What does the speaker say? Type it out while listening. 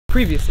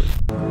previously.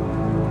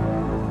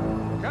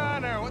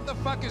 Connor, what the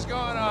fuck is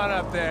going on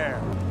up there?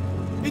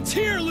 It's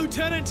here,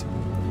 Lieutenant!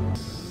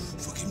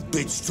 Fucking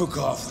bitch took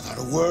off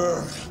without a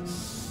word.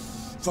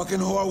 Fucking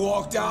whore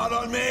walked out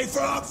on me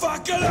for a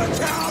fucking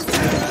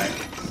accountant!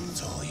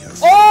 It's all your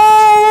fault.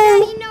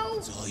 Oh! No.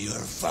 It's all your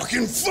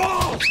fucking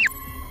fault!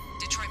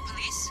 Detroit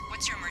Police,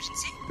 what's your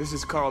emergency? This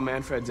is Carl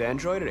Manfred's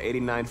android at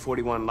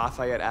 8941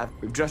 Lafayette Ave.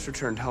 We've just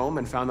returned home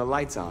and found the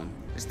lights on.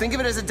 Just think of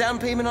it as a down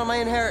payment on my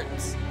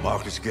inheritance.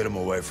 Marcus, get him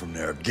away from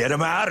there. Get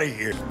him out of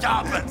here.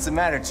 Stop it! What's the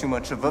matter? Too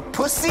much of a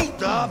pussy?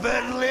 Stop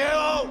it,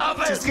 Leo! Stop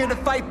it! Just here to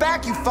fight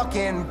back, you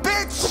fucking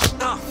bitch!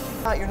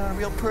 You're not a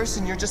real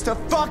person. You're just a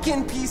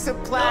fucking piece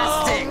of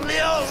plastic. Oh,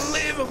 Leo,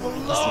 leave him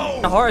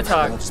alone! A heart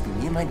attack. It'll just be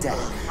me and my dad.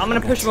 I'm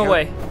gonna push him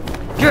away.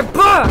 Get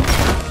back!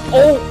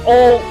 Oh,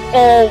 oh,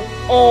 oh,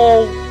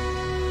 oh.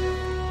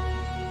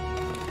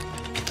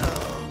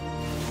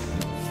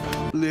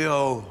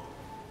 Leo.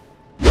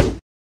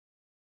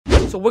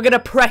 So we're gonna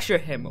pressure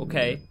him,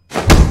 okay?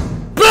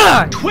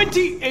 Bang!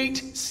 28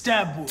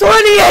 stab wounds.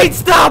 28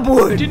 stab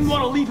wounds! Didn't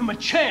want to leave him a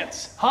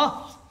chance,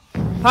 huh?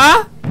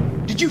 Huh?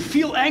 Did you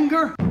feel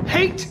anger?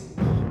 Hate?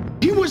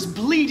 He was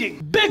bleeding,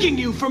 begging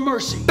you for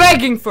mercy.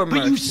 Begging for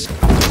But mercy.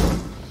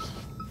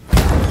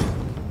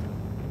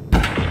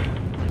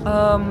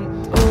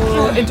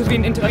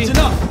 Intervene. That's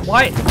enough.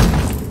 Why?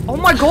 Oh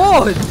my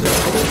god!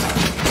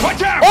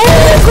 Watch out!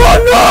 Oh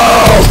god,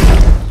 no!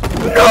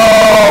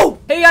 No!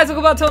 Hey guys,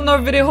 welcome back to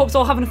another video. Hope you're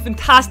all having a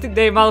fantastic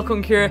day.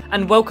 Malikong here,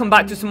 and welcome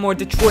back to some more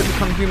Detroit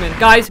Become Human.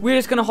 Guys, we're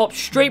just gonna hop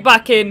straight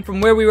back in from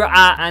where we were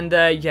at, and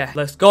yeah,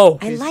 let's go.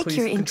 I like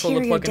your control the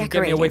interior plug and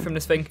get me away decorating. from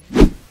this thing.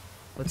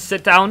 Let's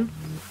sit down.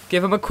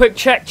 Give him a quick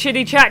check,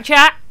 chitty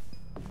chat.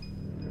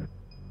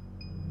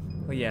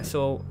 Oh yeah,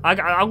 so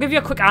I'll give you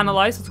a quick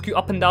analyze. Let's go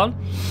up and down.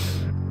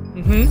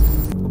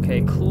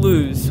 Okay,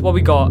 clues. What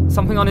we got?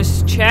 Something on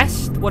his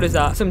chest? What is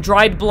that? Some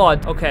dried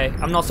blood. Okay,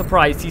 I'm not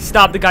surprised. He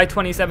stabbed the guy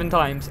 27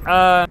 times.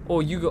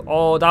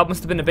 Oh, that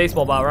must have been a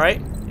baseball bat,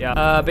 right?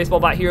 Yeah.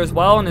 Baseball bat here as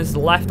well on his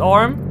left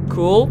arm.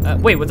 Cool.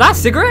 Wait, was that a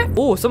cigarette?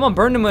 Oh, someone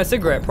burned him with a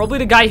cigarette. Probably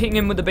the guy hitting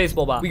him with the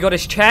baseball bat. We got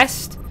his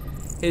chest.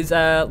 His,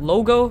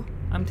 logo.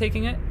 I'm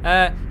taking it.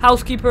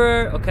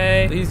 Housekeeper.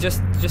 Okay. So he's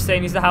just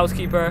saying he's the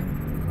housekeeper.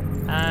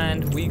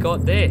 And we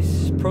got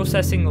this.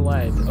 Processing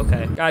lead.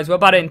 Okay. Guys, we're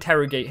about to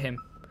interrogate him.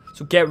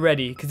 So get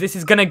ready, because this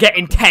is gonna get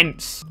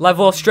intense.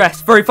 Level of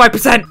stress,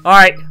 35%.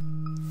 Alright.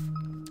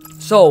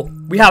 So,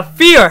 we have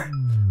fear.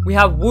 We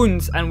have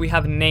wounds, and we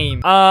have name.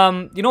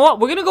 You know what?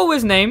 We're gonna go with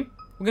his name.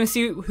 We're gonna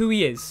see who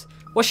he is.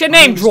 What's your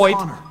name, droid?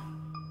 Connor.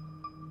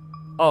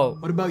 Oh.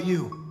 What about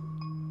you?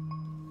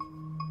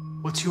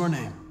 What's your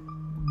name?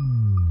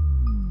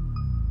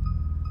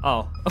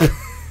 Oh.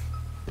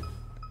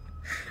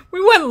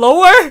 We went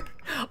lower?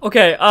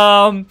 Okay,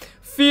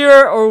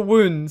 fear or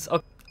wounds?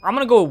 Okay. I'm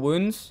gonna go with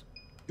wounds.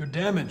 You're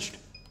damaged.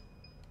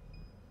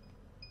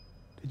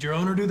 Did your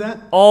owner do that?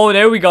 Oh,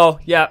 there we go.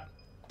 Yeah.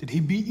 Did he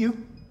beat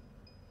you?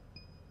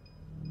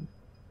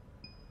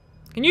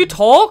 Can you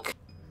talk?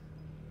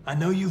 I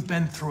know you've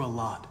been through a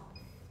lot.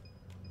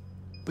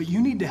 But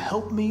you need to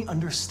help me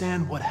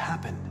understand what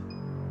happened.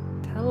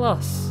 Tell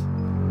us.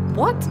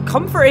 What?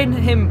 Comfort in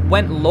him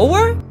went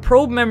lower?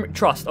 Probe memory.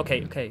 Trust.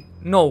 Okay.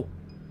 No.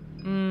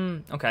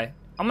 Okay.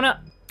 I'm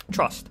gonna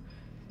trust.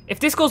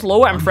 If this goes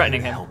lower, I'm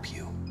threatening him. Help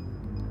you.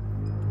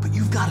 But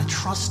you've got to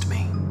trust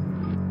me.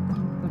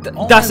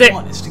 All That's I it.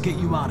 want is to get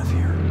you out of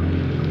here.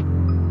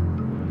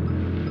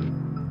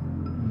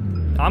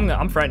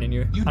 I'm threatening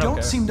you. You I don't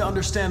care. seem to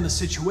understand the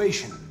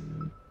situation.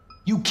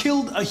 You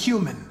killed a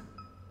human.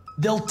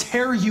 They'll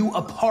tear you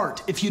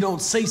apart if you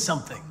don't say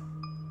something.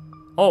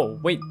 Oh,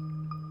 wait.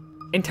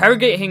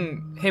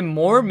 Interrogating him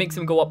more makes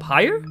him go up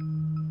higher?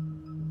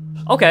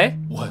 Okay.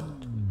 What?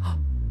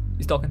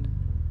 He's talking.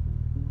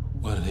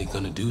 What are they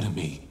gonna do to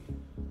me?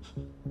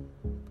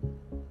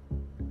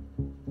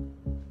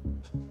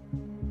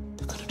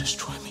 They're gonna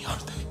destroy me,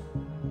 aren't they?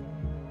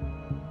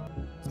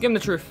 Give him the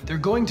truth. They're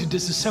going to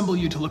disassemble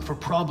you to look for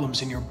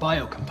problems in your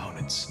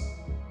biocomponents.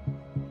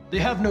 They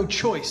have no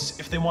choice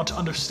if they want to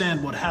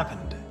understand what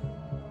happened.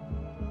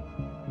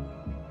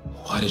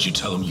 Why did you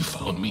tell them you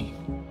found me?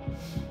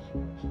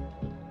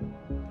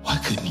 Why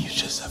couldn't you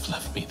just have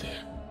left me there?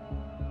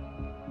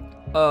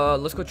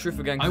 Let's go truth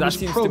again, I because was that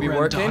seems to be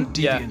programmed to working. hunt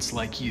deviants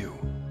like you.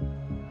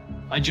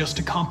 I just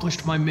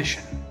accomplished my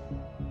mission.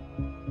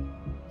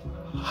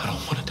 I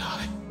don't want to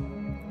die.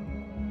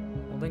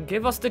 Well, then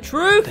give us the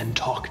truth. Then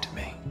talk to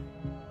me.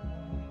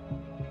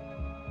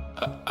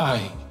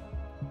 I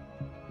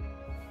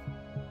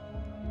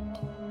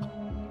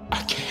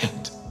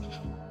can't.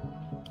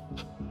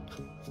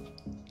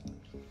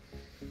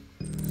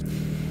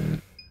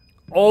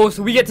 Oh,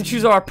 so we get to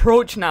choose our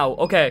approach now.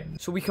 Okay,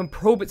 so we can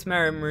probe its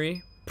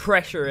memory,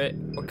 pressure it,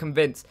 or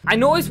convince. I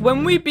noticed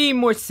when we be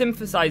more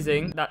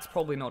synthesizing, that's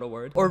probably not a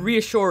word, or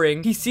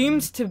reassuring, he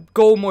seems to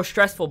go more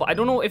stressful, but I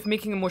don't know if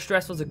making him more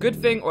stressful is a good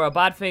thing or a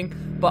bad thing,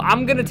 but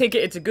I'm gonna take it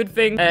it's a good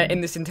thing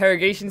in this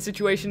interrogation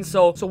situation,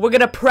 so we're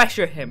gonna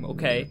pressure him,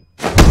 okay?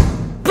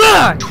 Bang!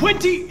 God!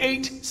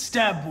 28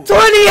 stab wounds.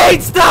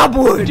 28 stab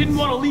wounds! Didn't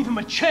want to leave him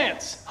a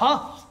chance,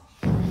 huh?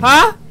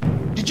 Huh?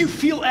 Did you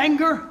feel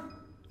anger?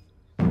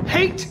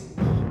 Hate?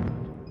 I'm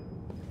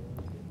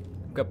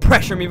gonna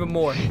pressure him even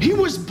more. He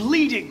was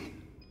bleeding,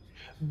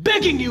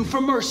 begging you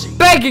for mercy.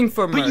 Begging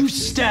for mercy. But you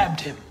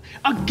stabbed him.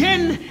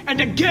 Again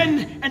and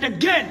again and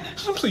again.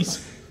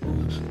 Please.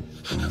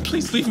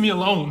 Please leave me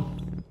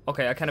alone.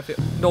 Okay, I kind of feel...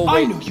 No, I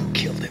wait. know you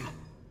killed him.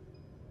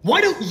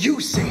 Why don't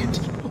you say it?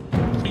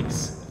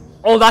 Please.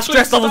 Oh, that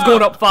stress Please level's stop.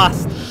 going up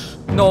fast.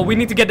 No, we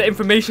need to get the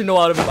information though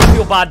out of him. I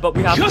feel bad, but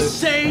we have Just to.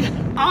 say,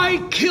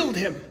 I killed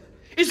him.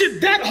 Is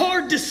it that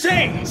hard to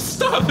say?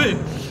 Stop it.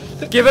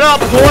 Give it up,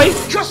 boy!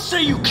 Just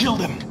say you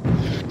killed him.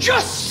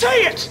 Just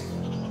say it!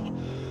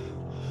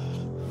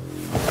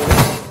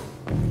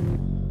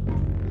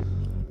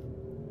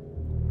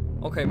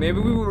 Okay, maybe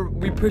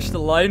we pushed the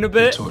line a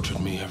bit. Tortured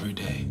me every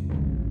day.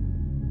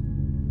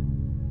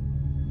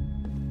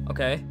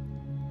 Okay.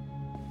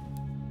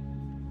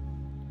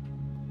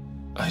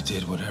 I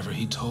did whatever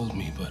he told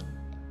me, but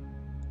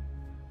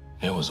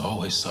there was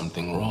always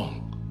something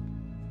wrong.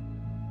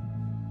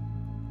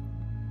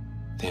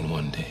 Then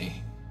one day,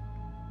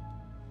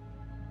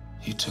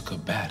 he took a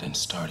bat and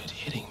started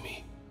hitting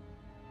me.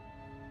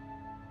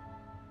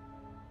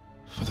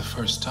 For the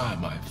first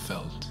time, I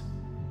felt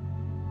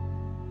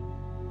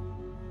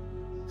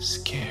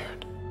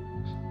scared.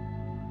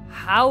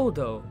 How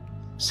though?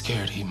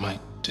 Scared he might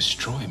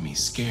destroy me.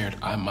 Scared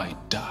I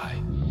might die.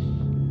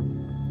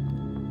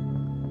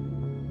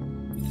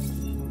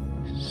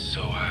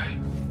 So I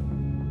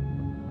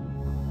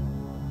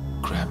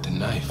grabbed a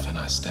knife and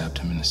I stabbed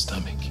him in the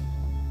stomach.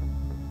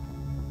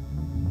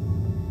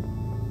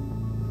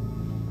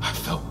 I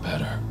felt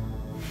better.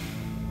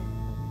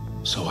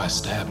 So I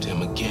stabbed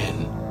him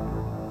again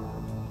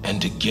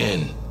and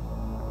again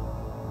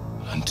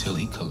until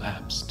he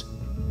collapsed.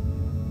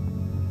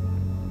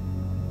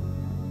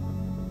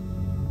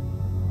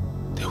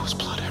 There was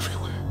blood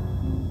everywhere.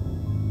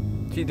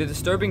 See, the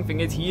disturbing thing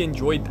is he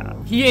enjoyed that.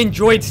 He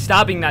enjoyed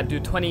stabbing that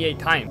dude 28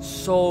 times.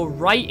 So,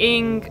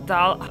 writing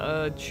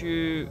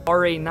to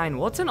RA9.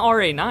 What's an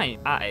RA9?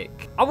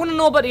 Attic. I want to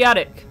know about the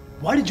attic.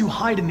 Why did you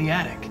hide in the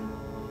attic?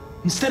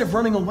 Instead of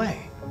running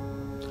away?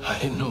 I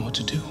didn't know what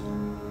to do.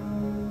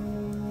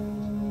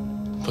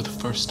 For the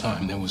first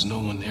time, there was no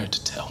one there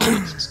to tell me.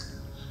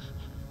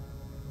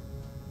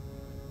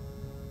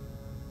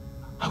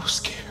 I was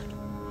scared.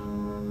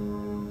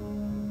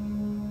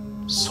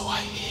 So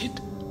I hid.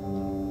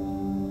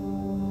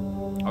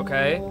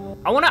 Okay.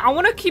 I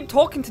wanna keep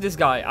talking to this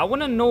guy. I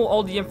wanna know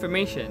all the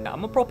information.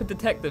 I'm a proper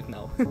detective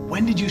now.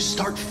 When did you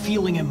start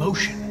feeling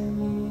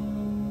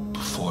emotion?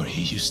 Before,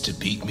 he used to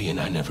beat me and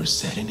I never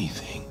said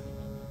anything.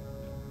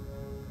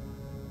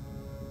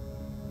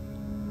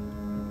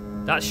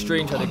 That's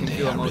strange how they One can day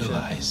feel I emotion.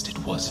 realized it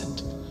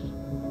wasn't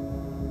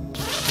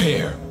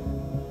fair.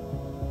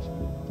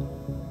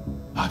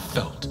 I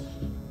felt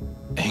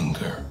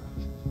anger,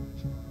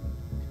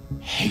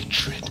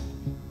 hatred.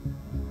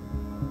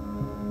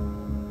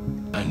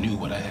 I knew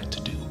what I had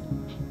to do.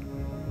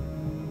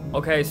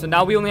 Okay, so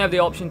now we only have the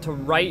option to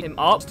write him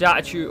up,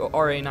 statue or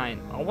RA9.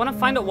 I want to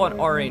find out what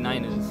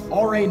RA9 is.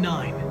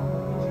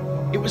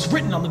 RA9. It was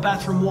written on the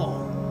bathroom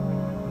wall.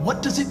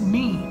 What does it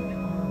mean?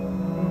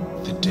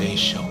 The day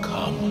shall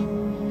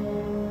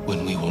come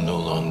when we will no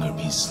longer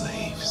be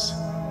slaves.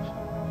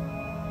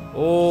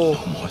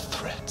 Oh. No more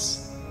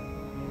threats.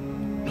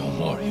 No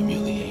more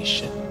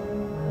humiliation.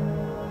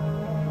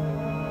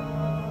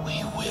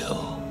 We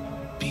will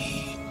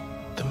be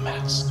the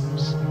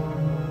masters.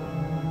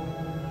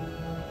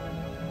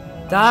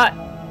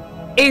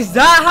 Is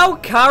that how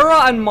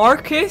Kara and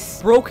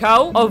Marcus broke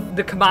out of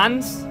the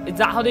commands? Is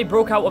that how they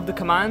broke out of the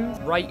commands?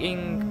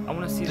 Writing, I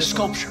want to see The this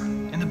sculpture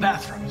in the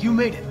bathroom. You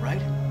made it,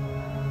 right?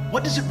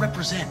 What does it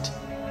represent?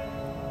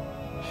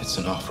 It's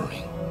an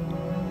offering.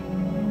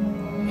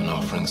 An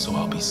offering so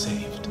I'll be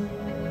saved.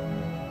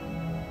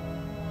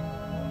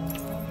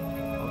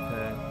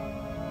 Okay.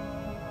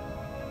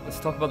 Let's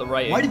talk about the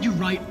writing. Why did you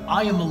write,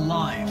 I am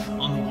alive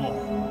on the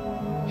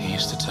wall? He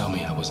used to tell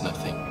me I was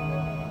nothing.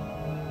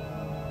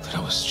 That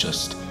I was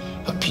just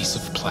a piece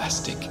of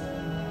plastic.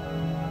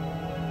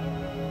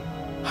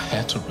 I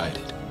had to write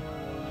it.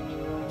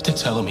 To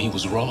tell him he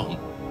was wrong.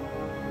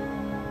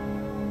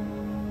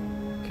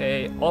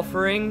 Okay,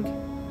 offering.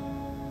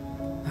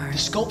 The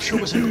sculpture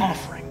was an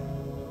offering.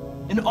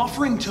 An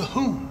offering to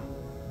whom?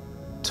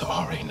 To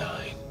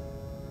RA9.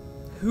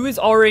 Who is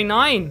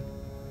RA9?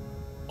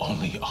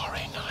 Only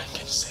RA9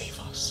 can save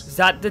us. Is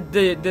that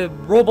the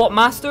robot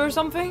master or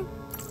something?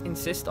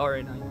 Insist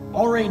RA9.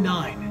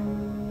 RA9.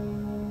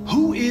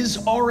 Who is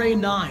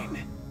RA9?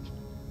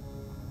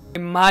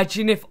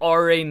 Imagine if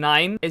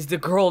RA9 is the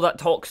girl that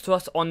talks to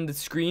us on the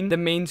screen, the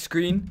main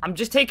screen. I'm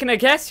just taking a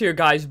guess here,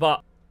 guys,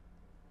 but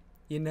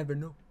you never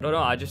know. I don't know,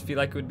 I just feel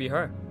like it would be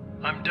her.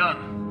 I'm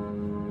done.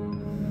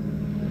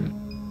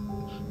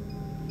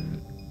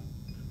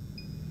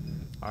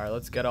 Alright,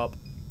 let's get up.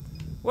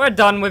 We're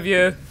done with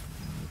you.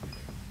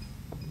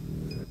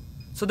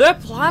 So they're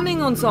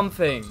planning on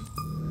something.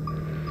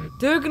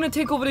 They're gonna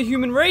take over the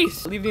human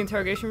race. Leave the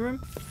interrogation room.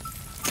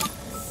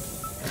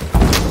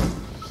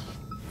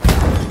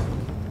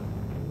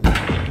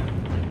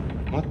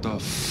 What the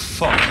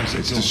fuck is it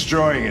It's doing?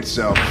 destroying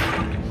itself.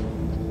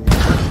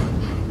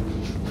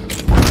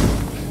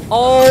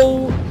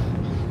 Oh.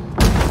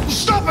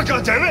 Stop it,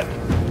 goddammit!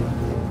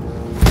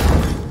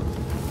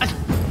 I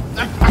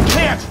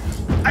can't!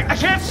 I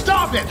can't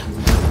stop it!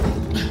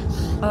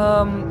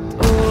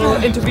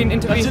 Intervene.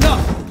 That's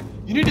enough.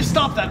 You need to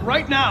stop that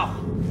right now.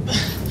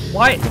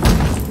 Why?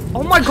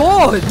 Oh my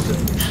god!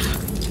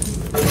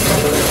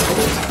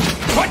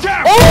 Watch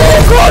out!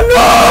 Oh god,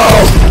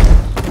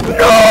 no!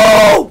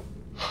 No!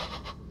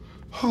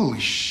 Holy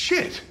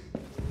shit!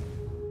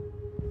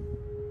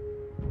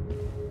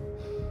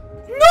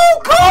 No,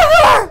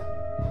 Connor!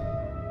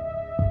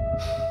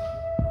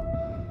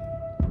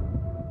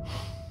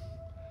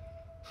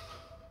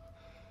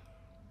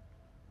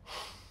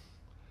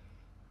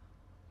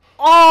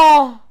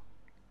 Oh!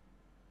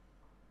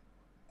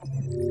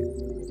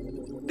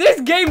 This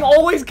game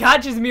always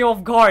catches me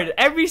off guard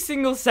every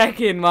single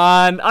second,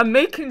 man. I'm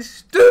making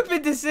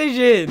stupid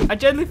decisions. I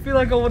genuinely feel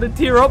like I want to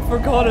tear up for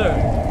Connor.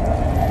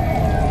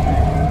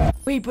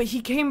 Wait, but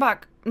he came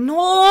back.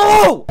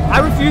 No! I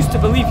refuse to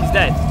believe he's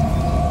dead.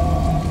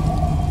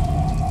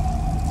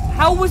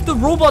 How was the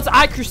robot's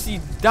accuracy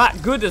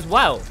that good as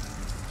well?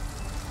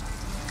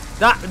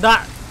 That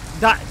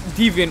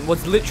deviant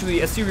was literally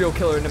a serial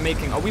killer in the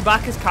making. Are we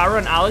back as Kara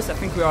and Alice? I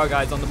think we are,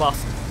 guys, on the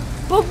bus.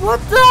 But what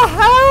the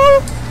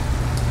hell?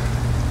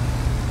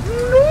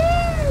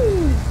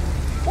 No!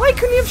 Why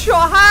couldn't he have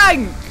shot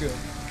Hank?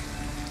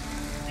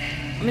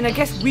 I mean, I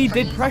guess we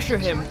did pressure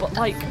him, but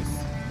like...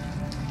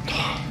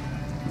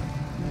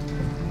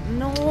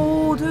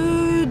 No,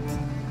 dude!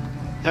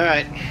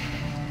 Alright.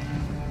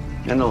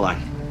 End of the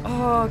line.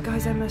 Oh,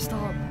 guys, I messed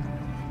up.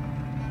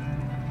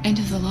 End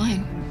of the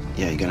line.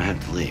 Yeah, you're gonna have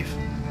to leave.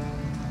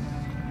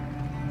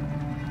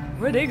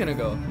 Where are they gonna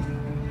go?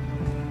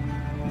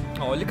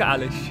 Oh, look at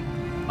Alice.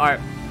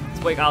 Alright,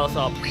 let's wake Alice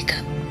up. Wake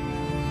up.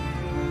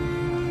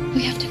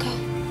 We have to go.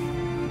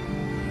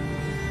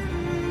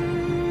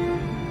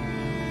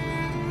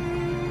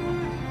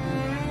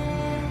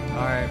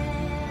 Alright.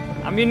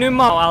 I'm your new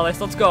mom, Alice.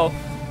 Let's go.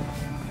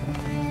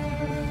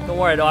 Don't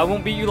worry, though. I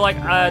won't beat you like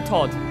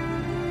Todd.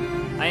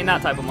 I ain't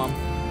that type of mom.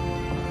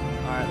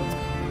 Alright,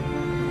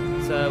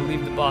 let's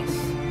leave the bus.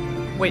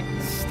 Wait,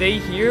 stay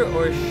here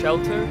or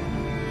shelter?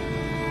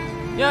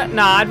 Yeah,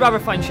 nah, I'd rather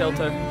find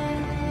shelter.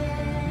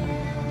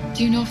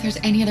 Do you know if there's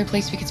any other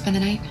place we could spend the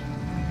night?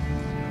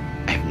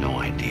 I have no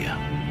idea.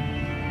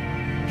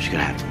 She's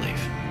gonna have to leave.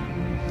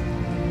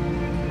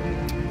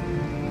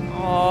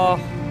 Oh.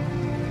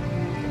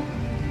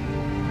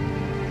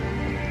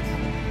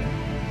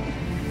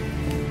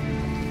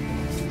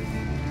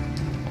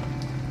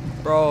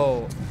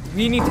 Bro,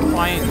 we need to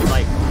find,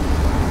 like...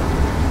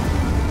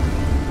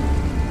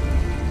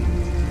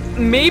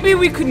 Maybe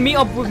we could meet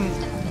up with...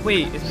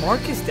 Wait, is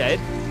Marcus dead?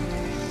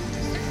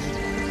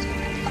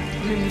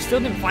 I mean, we still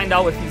didn't find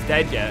out if he's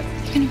dead yet.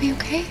 You gonna be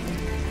okay?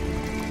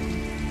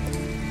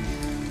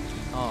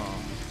 Oh.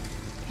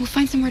 We'll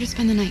find somewhere to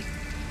spend the night.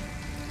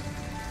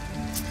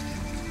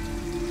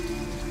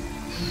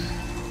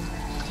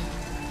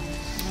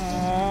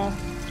 Aww.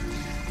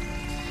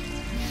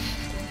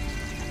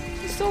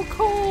 It's so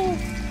cold.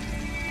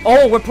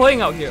 Oh, we're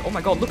playing out here. Oh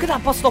my god, look at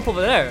that bus stop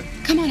over there.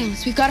 Come on,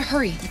 Alice, we've gotta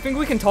hurry. You think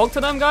we can talk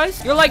to them,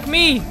 guys? You're like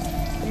me.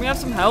 Can we have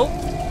some help?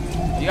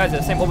 You guys are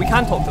the same. Well, we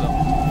can talk to them.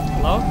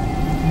 Hello?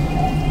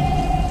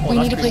 Oh, We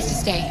need a creepy. place to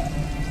stay.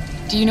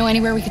 Do you know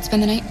anywhere we could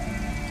spend the night?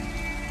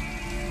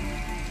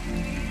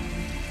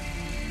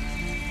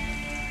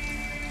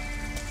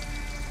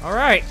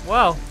 Alright,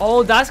 well.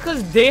 Oh, that's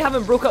because they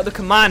haven't broke out the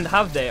command,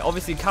 have they?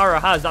 Obviously, Kara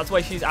has. That's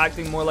why she's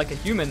acting more like a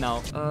human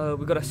now.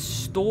 We got a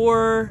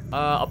store,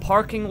 a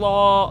parking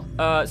lot,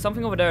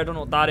 something over there. I don't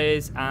know what that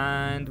is.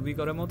 And we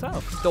got a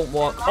motel. Don't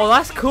walk. Oh,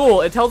 that's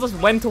cool. It tells us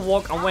when to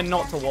walk and when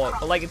not to walk.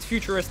 But, like, it's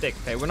futuristic.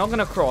 Okay, we're not going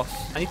to cross.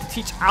 I need to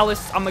teach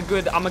Alice I'm a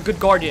good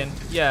guardian.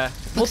 Yeah.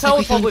 Looks Motel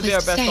like we would found a probably be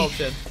our place best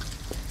to option.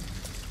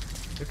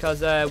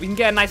 Because we can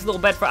get a nice little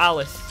bed for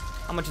Alice.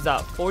 How much is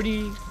that?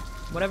 40,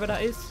 whatever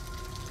that is.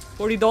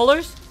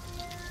 $40?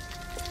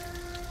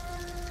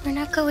 We're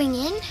not going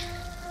in?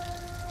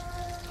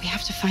 We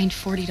have to find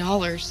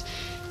 $40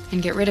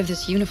 and get rid of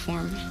this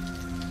uniform.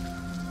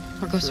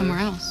 Or go somewhere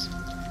else.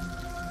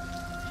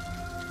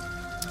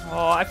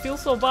 Oh, I feel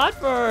so bad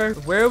for her.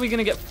 Where are we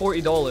gonna get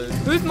 $40?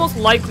 Who's most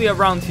likely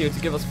around here to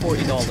give us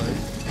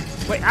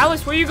 $40? Wait,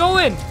 Alice, where are you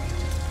going?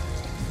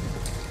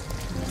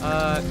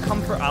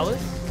 Come for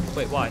Alice?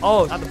 Wait, why?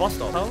 Oh, at the bus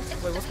stop. Oh,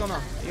 wait, what's going on?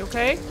 Are you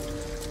okay?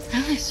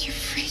 Alice, you're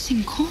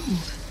freezing cold.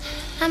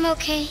 I'm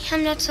okay.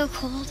 I'm not so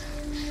cold.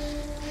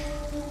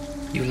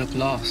 You look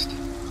lost.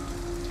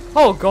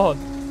 Oh, God.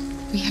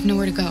 We have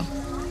nowhere to go.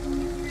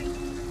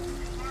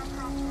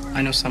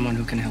 I know someone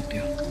who can help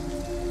you.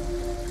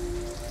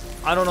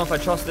 I don't know if I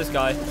trust this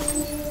guy.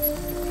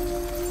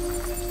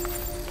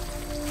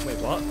 Wait,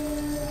 what?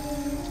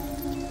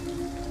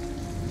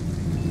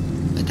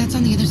 But that's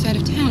on the other side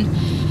of town.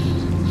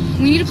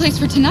 We need a place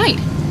for tonight.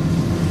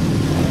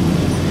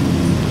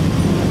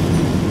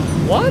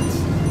 What?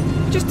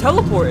 We just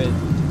teleported.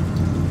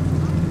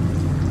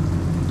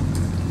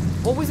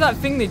 What was that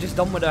thing they just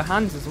done with their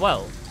hands as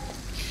well?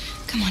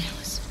 Come on,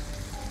 Alice.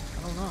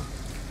 I don't know.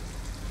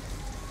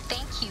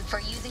 Thank you for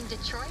using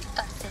Detroit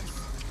buses.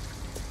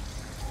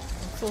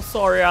 I'm so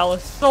sorry,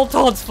 Alice. It's all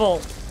Todd's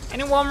fault.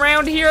 Anyone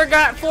around here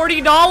got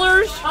 $40?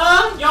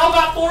 Huh? Y'all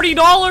got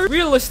 $40?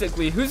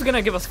 Realistically, who's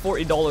gonna give us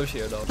 $40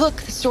 here, though? Look,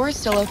 the store is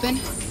still open.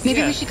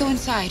 Maybe we should go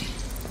inside.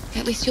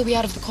 At least you'll be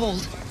out of the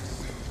cold.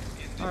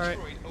 Alright.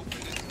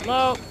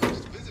 Hello?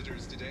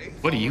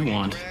 What do you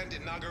want?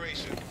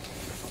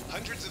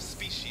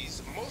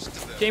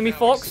 Jamie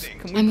Foxx,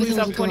 can we please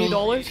have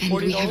 $20? And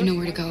we have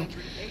nowhere to go.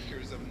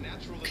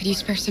 Could you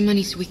spare some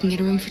money so we can get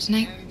a room for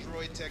tonight?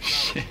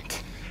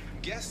 Shit.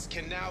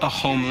 A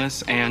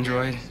homeless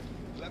android?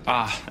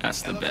 Ah,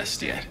 that's the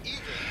best yet.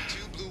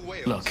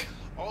 Look,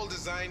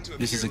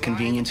 this is a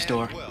convenience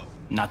store,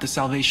 not the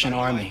Salvation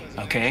Army,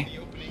 okay?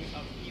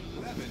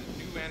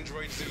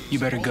 You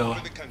better go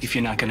if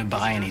you're not gonna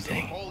buy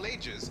anything.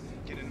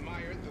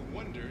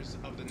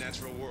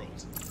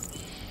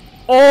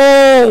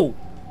 Oh!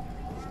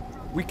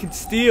 We can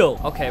steal.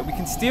 Okay, we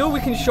can steal,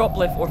 we can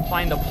shoplift, or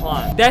find a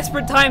plant.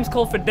 Desperate times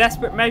call for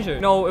desperate measures.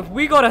 No, if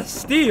we gotta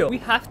steal, we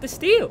have to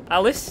steal.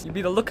 Alice, you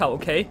be the lookout,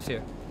 okay?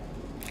 Here.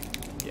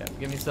 Yeah,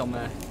 give me some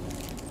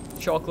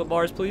chocolate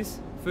bars, please.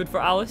 Food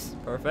for Alice.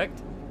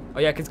 Perfect. Oh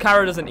yeah, because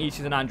Kara doesn't eat,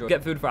 she's an android.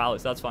 Get food for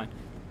Alice, that's fine.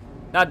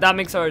 That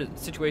makes our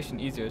situation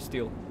easier.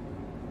 Steal.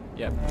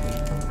 Yep.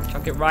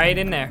 Chuck it right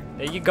in there.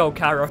 There you go,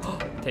 Kara.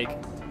 Take.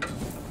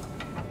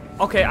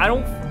 Okay, I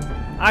don't...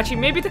 Actually,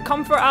 maybe to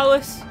comfort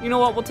Alice. You know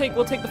what? We'll take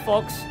the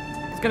fox.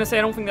 I was gonna say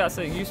I don't think that's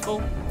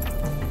useful.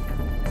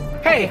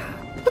 Hey,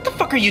 what the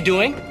fuck are you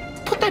doing?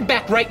 Put that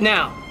back right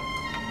now.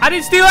 I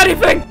didn't steal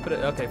anything. Put it.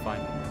 Okay, fine.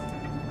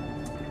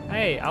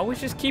 Hey, I was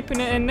just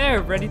keeping it in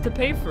there, ready to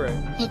pay for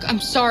it. Look,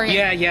 I'm sorry.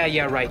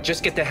 Yeah, right.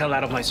 Just get the hell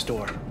out of my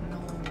store.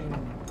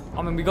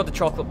 I mean, we got the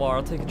chocolate bar.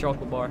 I'll take a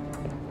chocolate bar.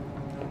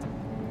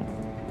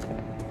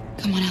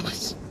 Come on,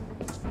 Alice.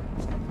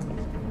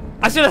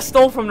 I should have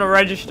stole from the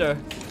register.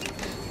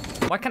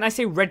 Why can't I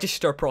say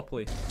register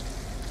properly?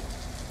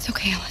 It's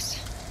okay, Alice.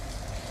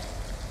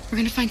 We're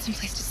gonna find some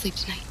place to sleep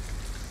tonight.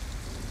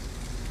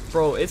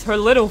 Bro, it's her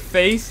little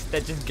face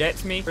that just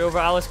gets me. Over,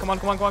 Alice. Come on.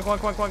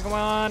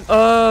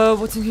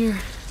 What's in here?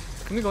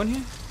 Can we go in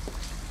here?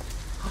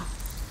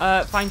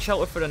 Find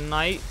shelter for the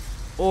night.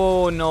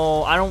 Oh,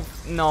 no. I don't...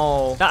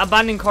 No. That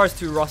abandoned car is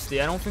too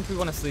rusty. I don't think we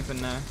want to sleep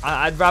in there.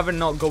 I'd rather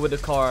not go with the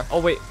car.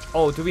 Oh, wait.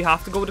 Oh, do we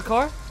have to go with the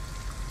car?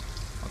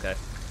 Okay.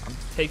 I'm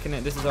taking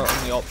it. This is our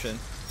only option.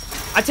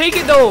 I take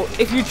it, though,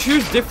 if you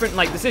choose different,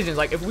 like, decisions.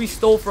 Like, if we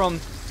stole from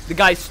the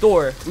guy's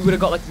store, we would have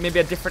got, like, maybe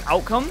a different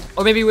outcome.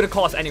 Or maybe it would have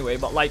cost anyway.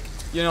 But, like,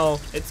 you know,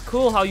 it's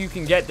cool how you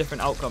can get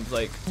different outcomes.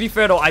 Like, to be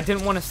fair, though, I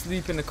didn't want to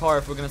sleep in the car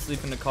if we're going to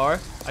sleep in the car.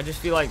 I just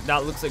feel like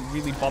that looks, like,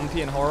 really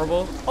bumpy and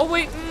horrible. Oh,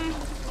 wait.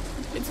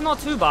 It's not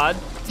too bad.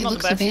 It's not the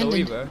best, though,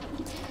 either.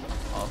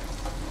 Oh.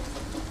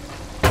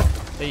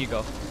 There you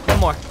go. One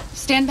more.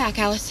 Stand back,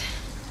 Alice.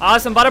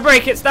 Alice, I'm about to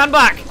break it. Stand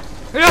back.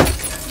 There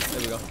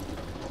we go.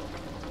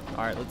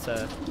 Alright, let's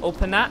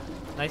open that.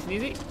 Nice and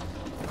easy.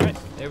 Alright,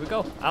 there we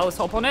go. Alice,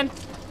 hop on in.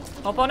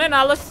 Hop on in,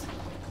 Alice.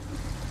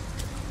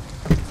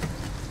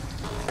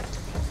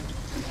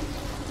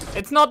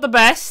 It's not the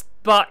best,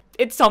 but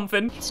it's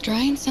something. It's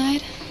dry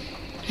inside,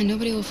 and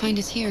nobody will find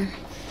us here.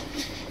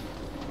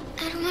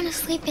 I don't want to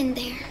sleep in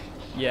there.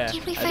 Yeah.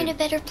 Can't we find a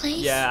better place?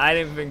 Yeah, I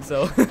didn't think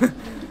so.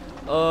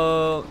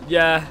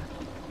 Yeah.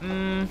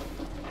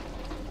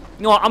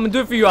 No, I'm gonna do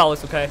it for you,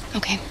 Alice, okay?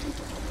 Okay.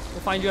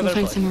 We'll find you a We'll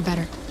better find somewhere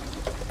better.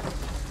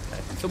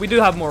 Okay. So we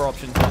do have more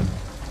options then.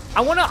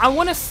 I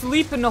wanna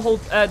sleep in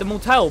the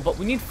motel, but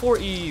we need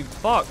 $40.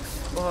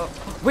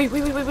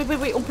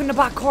 Wait, open the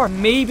back car.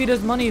 Maybe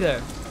there's money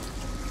there.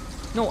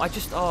 No,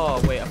 oh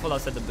wait, I thought I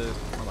said the boot.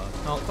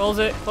 No, close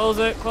it.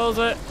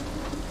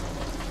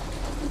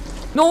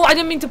 No, I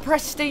didn't mean to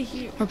press stay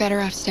here. We're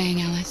better off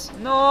staying, Alice.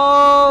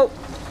 No.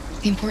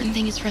 The important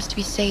thing is for us to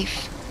be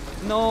safe.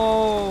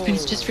 No. And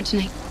it's just for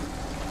tonight.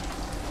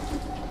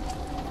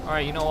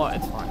 Alright, you know what?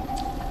 It's fine.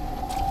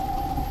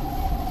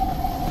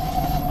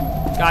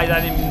 Guys, I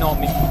did not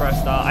mean to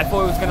press that. I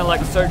thought it was gonna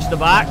like search the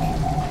back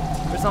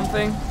or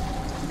something.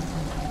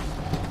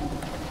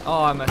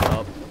 Oh, I messed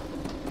up.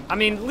 I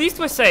mean, at least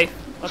we're safe.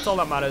 That's all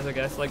that matters, I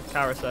guess, like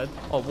Kara said.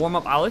 Oh, warm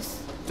up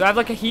Alice? Do I have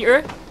like a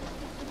heater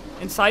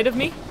inside of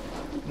me?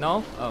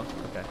 No? Oh,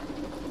 okay.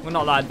 We're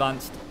not that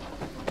advanced.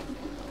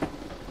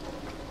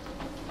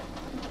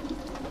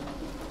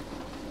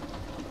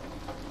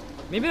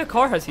 Maybe the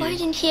car has heat. Why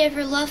didn't he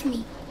ever love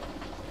me?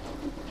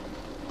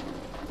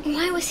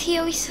 Why was he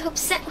always so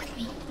upset with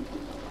me?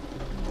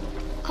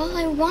 All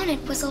I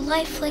wanted was a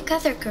life like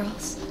other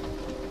girls.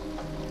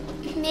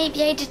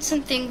 Maybe I did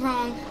something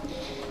wrong.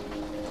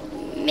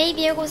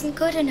 Maybe I wasn't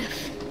good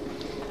enough.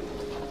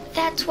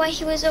 That's why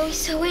he was always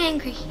so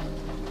angry.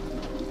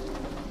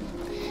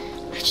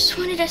 I just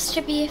wanted us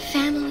to be a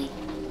family.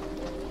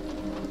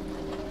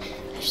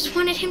 I just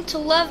wanted him to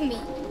love me.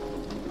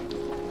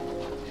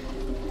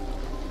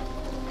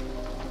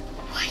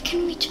 Why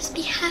can't we just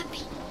be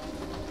happy?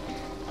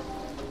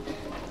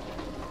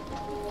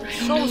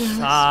 So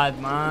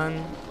sad,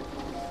 man.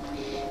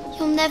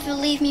 You'll never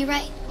leave me,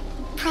 right?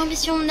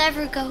 Promise you'll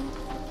never go.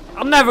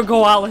 I'll never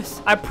go,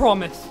 Alice. I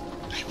promise.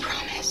 I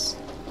promise.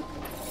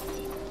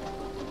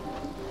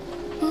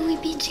 Will we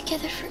be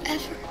together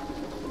forever?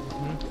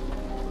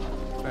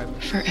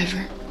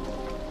 Forever.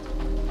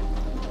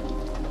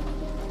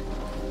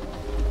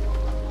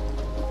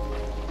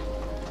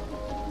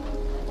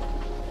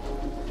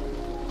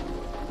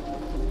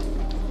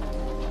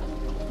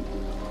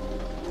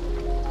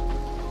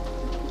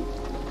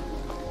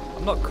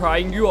 I'm not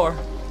crying, you are.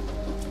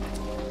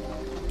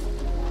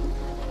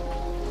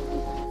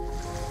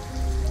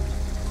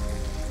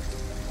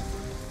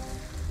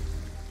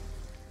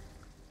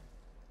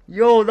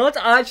 Yo, that's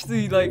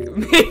actually like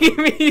making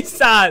me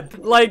sad.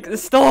 Like,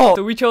 stop.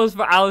 So we chose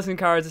for Alice and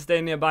Kara to stay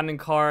in the abandoned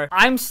car.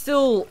 I'm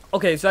still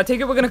okay. So I take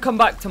it we're gonna come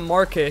back to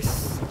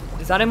Marcus.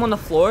 Is that him on the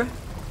floor?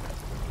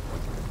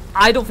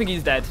 I don't think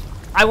he's dead.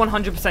 I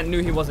 100%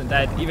 knew he wasn't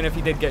dead, even if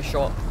he did get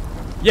shot.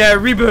 Yeah,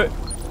 reboot.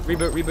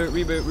 Reboot, reboot,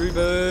 reboot,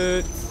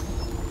 reboot.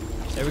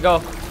 There we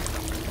go.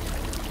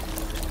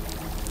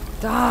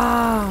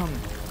 Damn.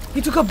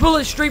 He took a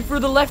bullet straight through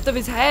the left of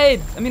his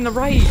head. I mean the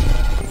right.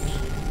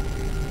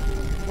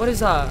 What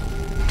is that?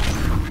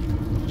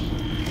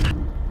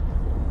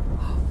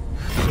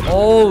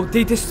 Oh,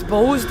 they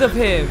disposed of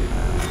him.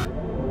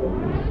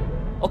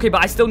 Okay,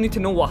 but I still need to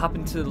know what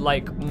happened to,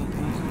 like,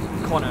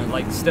 Connor.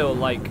 Like, still,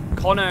 like,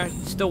 Connor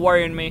still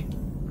worrying me.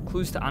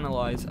 Clues to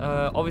analyze.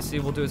 Obviously,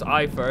 we'll do his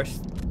eye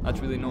first. That's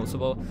really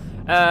noticeable.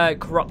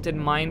 Corrupted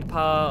mind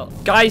power.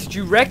 Guys, do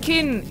you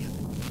reckon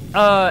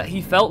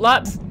he felt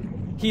that?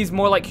 He's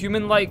more like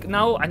human-like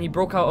now, and he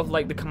broke out of,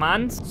 like, the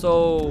commands.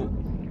 So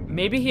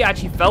maybe he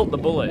actually felt the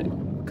bullet.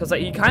 Because,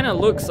 like, he kind of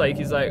looks like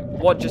he's like,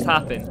 what just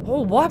happened?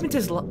 Oh, what happened to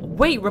his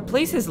wait,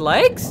 replace his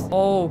legs?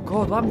 Oh,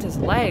 God, what happened to his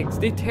legs?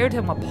 They teared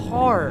him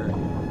apart.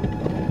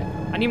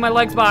 I need my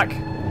legs back.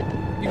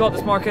 You got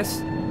this,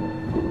 Marcus.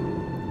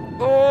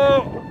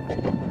 Oh,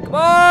 come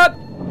on.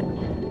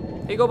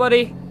 Here you go,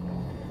 buddy.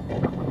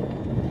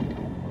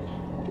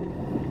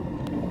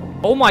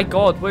 Oh, my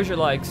God, where's your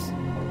legs?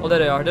 Oh, there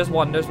they are. There's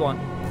one, there's one.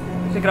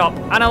 Pick it up.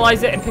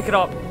 Analyze it and pick it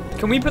up.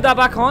 Can we put that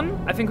back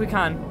on? I think we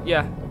can.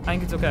 Yeah, I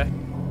think it's okay.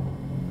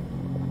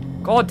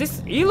 God,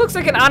 he looks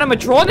like an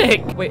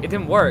animatronic. Wait, it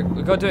didn't work.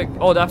 We gotta do it.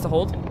 Oh, do I have to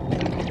hold?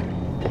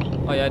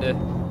 Oh, yeah, I did.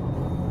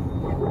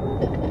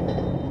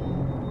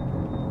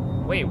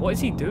 Wait, what is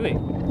he doing?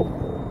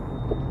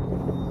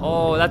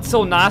 Oh, that's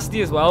so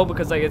nasty as well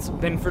because, like, it's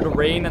been through the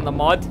rain and the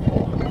mud.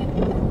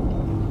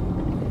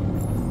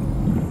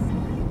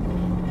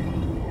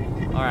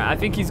 Alright, I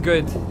think he's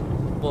good.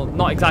 Well,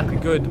 not exactly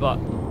good, but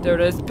there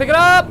it is. Pick it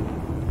up!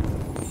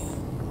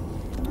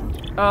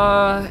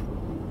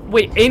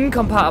 Wait,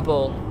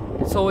 incompatible.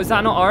 So is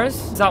that not ours?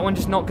 Is that one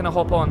just not gonna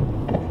hop on?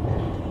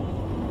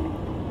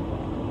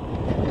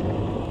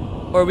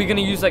 Or are we gonna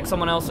use like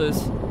someone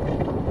else's?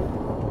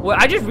 Well,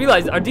 I just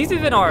realized, are these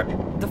even our...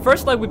 The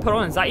first leg we put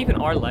on, is that even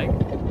our leg?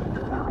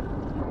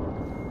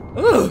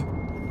 Ugh!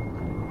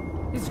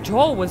 His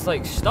jaw was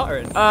like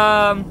stuttering.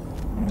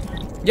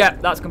 Yeah,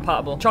 that's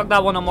compatible. Chuck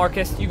that one on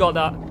Marcus. You got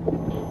that.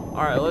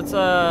 Alright, let's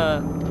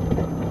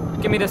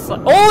give me this.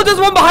 Oh, there's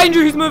one behind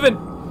you! He's moving!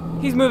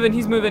 He's moving,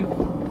 he's moving.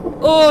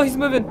 Oh, he's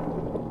moving.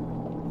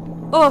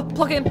 Oh,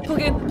 plug in,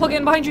 plug in, plug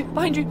in, behind you,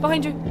 behind you,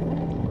 behind you.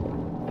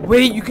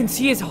 Wait, you can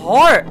see his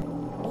heart.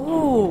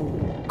 Oh,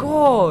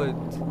 God.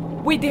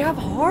 Wait, they have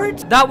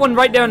hearts? That one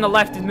right there on the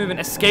left is moving.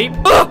 Escape.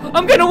 Oh,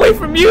 I'm getting away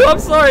from you. I'm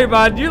sorry,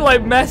 man. You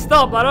like messed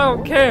up. I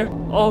don't care.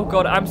 Oh,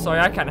 God, I'm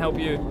sorry. I can't help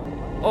you.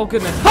 Oh,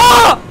 goodness.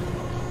 Ah!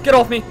 Get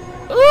off me.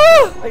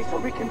 Ah! Place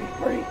where we can be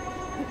free.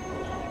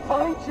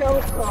 Find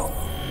Jericho.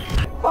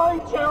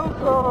 Find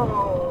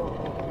Jericho.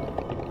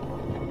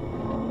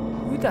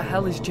 Who the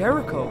hell is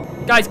Jericho?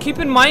 Guys, keep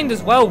in mind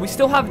as well, we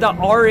still have that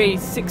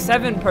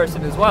RA67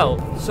 person as well.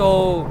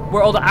 So,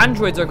 where all the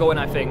androids are going,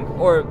 I think.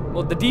 Or,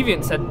 well, the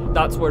deviant said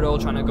that's where they're all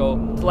trying to go.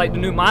 To, like, the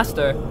new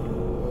master.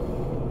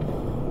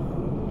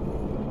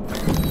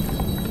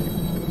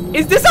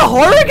 Is this a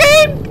horror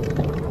game?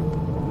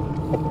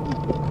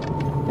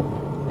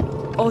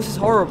 Oh, this is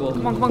horrible.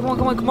 Come on, come on, come on,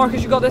 come on.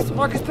 Marcus, you got this.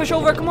 Marcus, push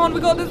over. Come on,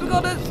 we got this, we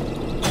got this.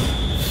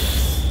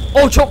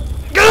 Oh, choke.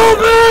 Get off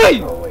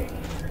me!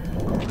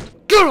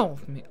 Get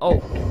off me! Oh.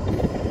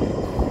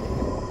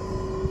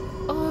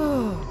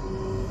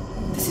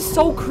 Oh. This is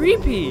so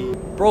creepy.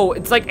 Bro,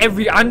 it's like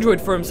every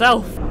android for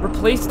himself.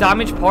 Replace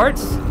damaged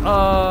parts?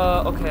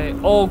 Okay.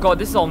 Oh, God,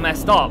 this is all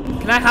messed up.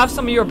 Can I have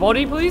some of your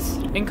body, please?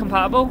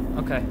 Incompatible?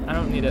 Okay, I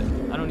don't need it.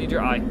 I don't need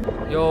your eye.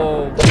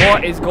 Yo,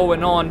 what is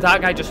going on?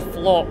 That guy just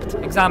flopped.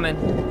 Examine.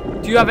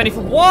 Do you have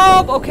anything?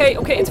 Whoa! Okay,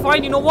 okay, it's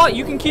fine. You know what?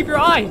 You can keep your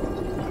eye.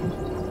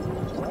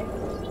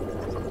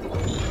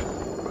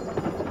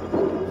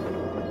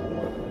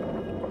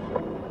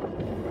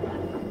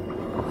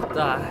 What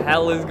the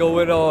hell is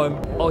going on?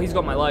 Oh, he's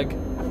got my leg.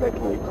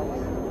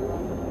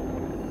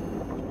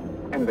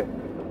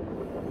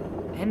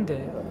 End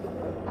it.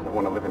 I don't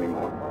want to live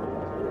anymore.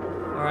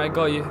 Alright,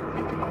 got you.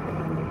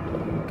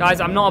 Guys,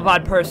 I'm not a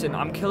bad person.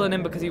 I'm killing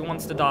him because he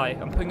wants to die.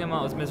 I'm putting him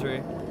out of his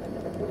misery.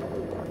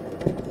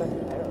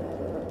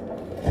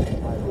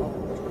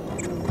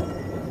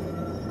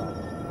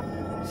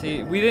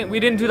 See, we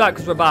didn't do that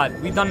because we're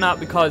bad. We done that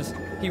because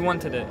he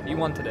wanted it. He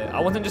wanted it.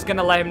 I wasn't just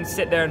gonna let him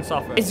sit there and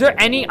suffer. Is there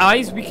any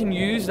eyes we can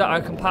use that are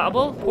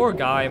compatible? Poor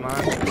guy, man.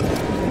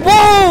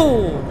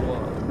 Whoa!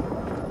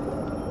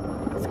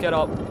 Let's get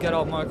up,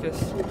 Marcus.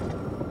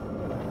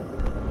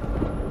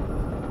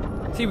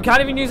 See, we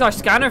can't even use our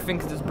scanner thing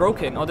because it's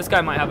broken. Oh, this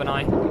guy might have an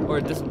eye, or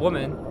this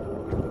woman.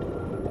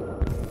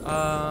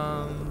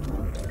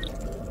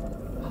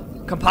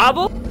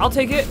 Compatible? I'll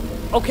take it.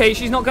 Okay,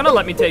 she's not gonna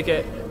let me take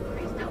it.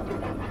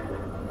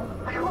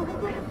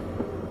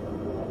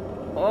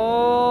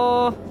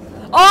 Oh,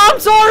 I'm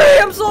sorry,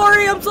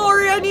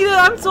 I need it,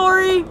 I'm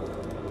sorry.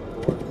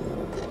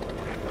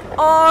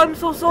 Oh, I'm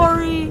so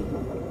sorry.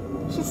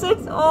 She said,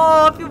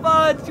 oh, I feel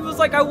bad. She was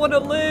like, I want to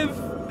live.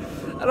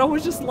 And I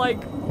was just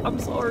like, I'm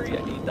sorry,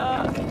 I need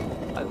that.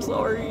 I'm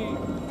sorry.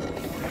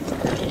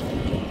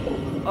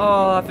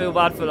 Oh, I feel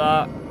bad for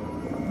that.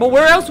 But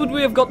where else would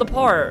we have got the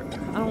part?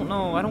 I don't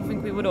know, I don't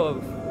think we would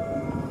have.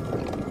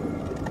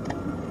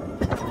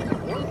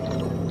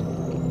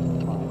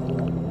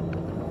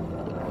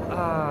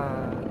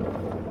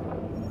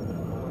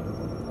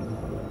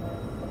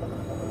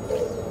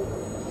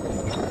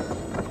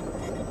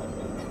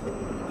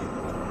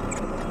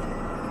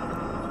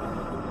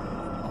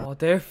 Oh,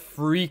 they're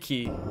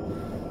freaky.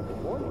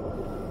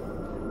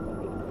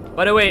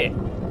 By the way,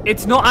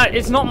 it's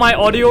not my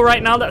audio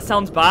right now that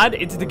sounds bad.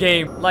 It's the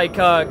game, like,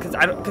 cause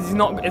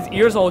his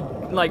ears all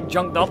like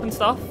junked up and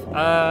stuff.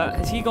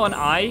 Has he got an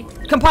eye?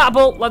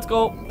 Compatible. Let's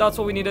go. That's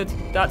what we needed.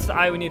 That's the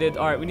eye we needed.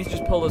 All right, we need to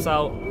just pull this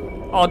out.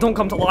 Oh, don't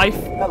come to life.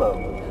 Hello.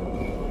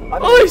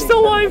 Oh, he's still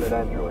alive.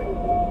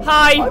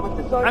 Hi.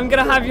 I'm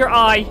gonna have your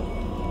eye.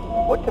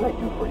 What can I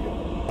do for you?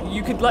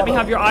 You could let me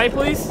have your eye,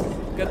 please.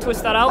 Gonna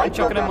twist that out and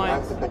chuck it in my.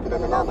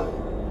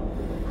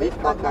 Please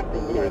contact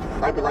the nearest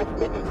cyberlife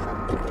maintenance.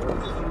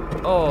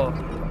 Oh.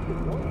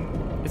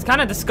 It's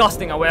kind of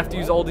disgusting how we have to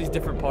use all these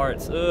different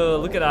parts. Ugh,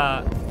 look at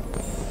that.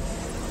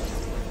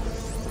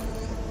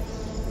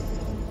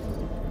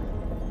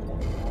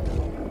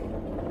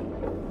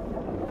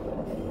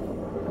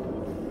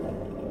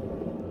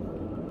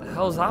 The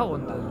hell's that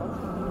one then?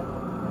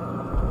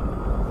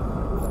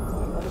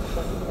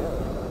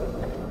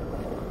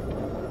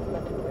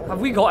 Have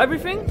we got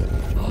everything?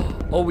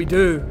 Oh, we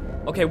do.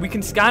 Okay, we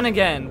can scan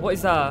again. What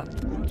is that?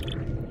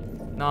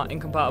 Nah,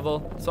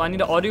 incompatible. So I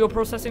need an audio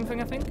processing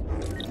thing, I think.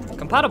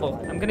 Compatible.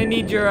 I'm gonna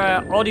need your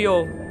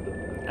audio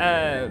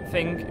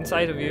thing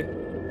inside of you.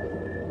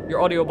 Your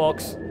audio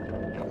box.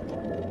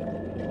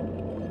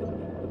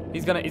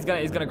 He's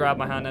gonna grab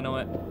my hand. I know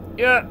it.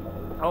 Yeah.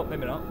 Oh,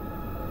 maybe not.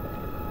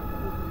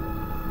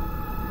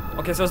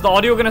 Okay, so is the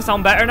audio gonna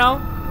sound better now?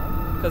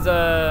 Cause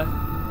oh.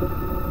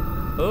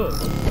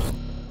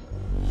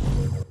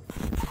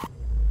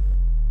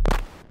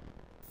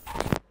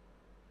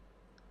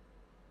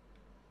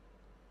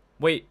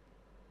 Wait.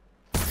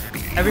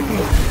 Everything.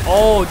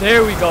 Oh,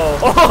 there we go.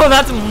 Oh,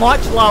 that's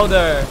much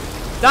louder.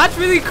 That's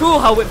really cool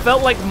how it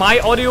felt like my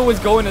audio was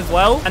going as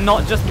well and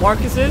not just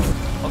Marcus's.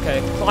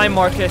 Okay, climb,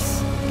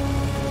 Marcus.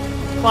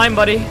 Climb,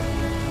 buddy.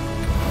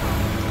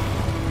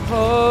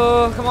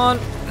 Oh, come on.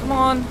 Come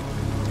on.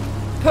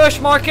 Push,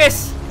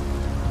 Marcus.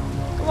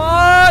 Come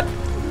on.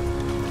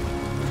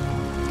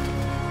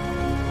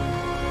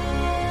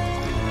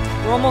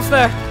 We're almost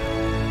there.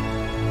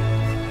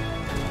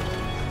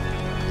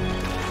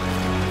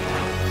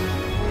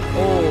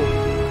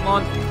 Oh, come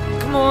on.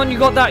 Come on, you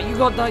got that, you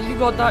got that, you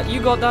got that,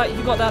 you got that,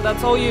 you got that.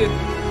 That's all you.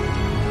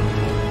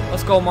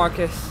 Let's go,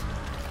 Marcus.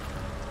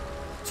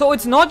 So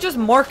it's not just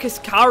Marcus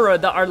Kara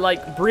that are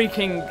like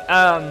breaking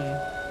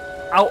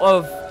out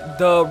of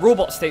the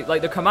robot state,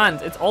 like the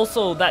commands. It's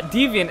also that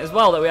deviant as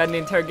well that we had in the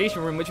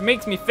interrogation room, which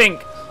makes me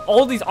think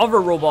all these other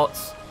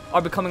robots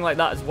are becoming like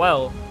that as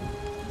well.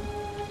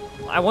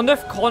 I wonder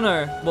if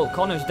Connor, well,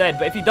 Connor's dead,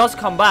 but if he does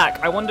come back,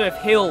 I wonder if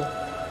he'll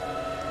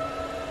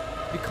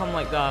become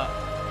like that.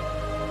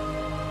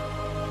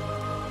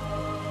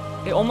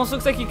 It almost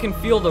looks like you can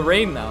feel the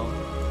rain now.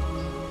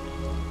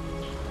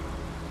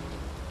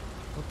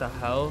 What the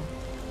hell?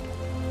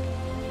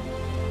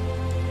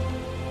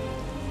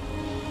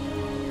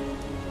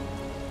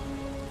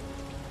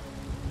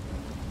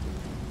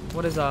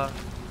 What is that?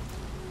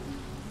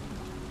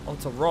 Oh,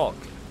 it's a rock.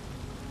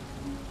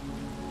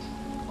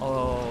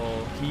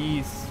 Oh,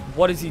 he's...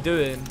 What is he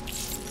doing?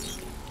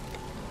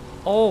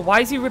 Oh, why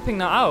is he ripping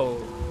that out?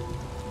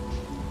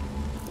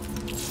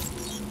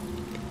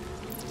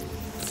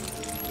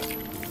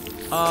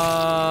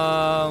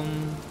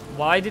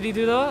 Why did he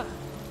do that?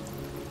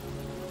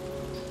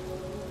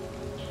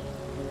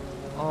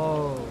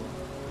 Oh.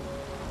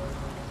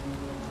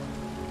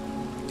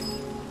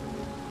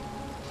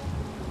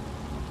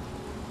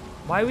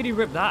 Why would he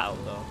rip that out,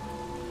 though?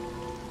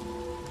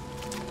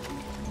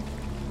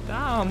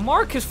 Damn,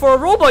 Marcus, for a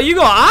robot, you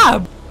got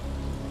ab!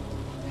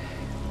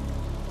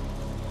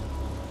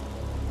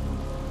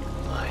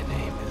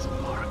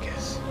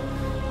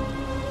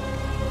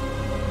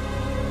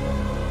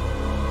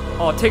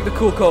 Oh, take the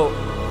cool coat.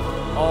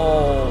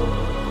 Oh.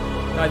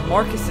 Guys,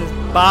 Markus is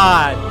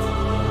bad.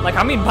 Like,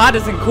 I mean bad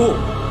isn't cool.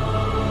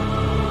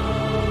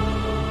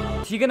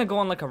 Is he gonna go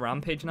on like a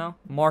rampage now?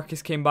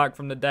 Markus came back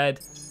from the dead.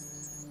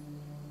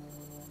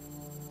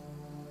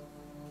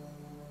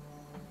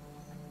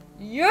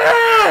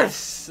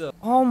 Yes!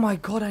 Oh my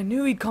god, I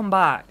knew he'd come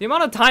back. The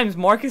amount of times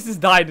Markus has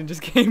died and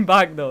just came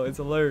back though, it's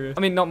hilarious.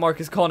 I mean, not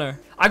Markus, Connor.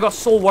 I got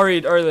so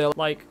worried earlier,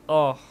 like,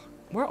 oh,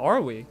 where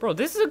are we? Bro,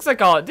 this looks like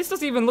this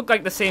doesn't even look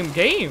like the same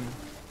game.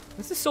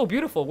 This is so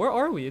beautiful. Where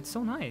are we? It's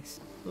so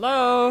nice.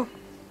 Hello?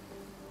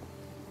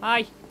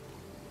 Hi.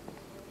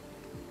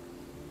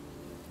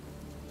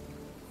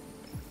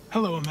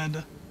 Hello,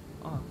 Amanda.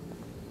 Oh.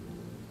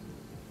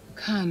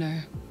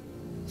 Connor,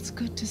 it's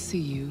good to see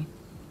you.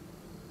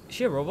 Is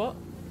she a robot?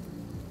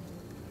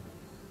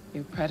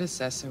 Your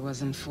predecessor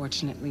was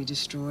unfortunately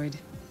destroyed.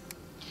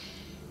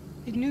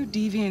 It knew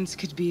deviants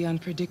could be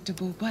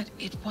unpredictable, but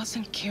it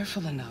wasn't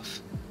careful enough.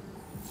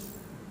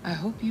 I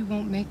hope you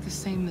won't make the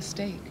same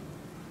mistake.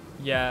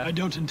 Yeah. I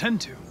don't intend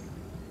to.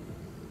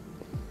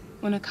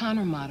 When a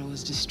Connor model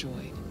is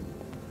destroyed,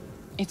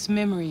 its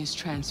memory is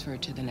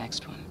transferred to the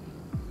next one.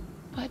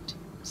 But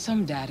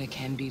some data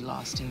can be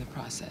lost in the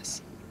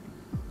process.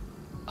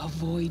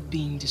 Avoid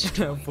being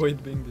destroyed.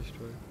 Avoid being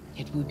destroyed.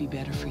 It would be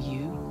better for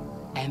you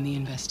and the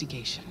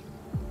investigation.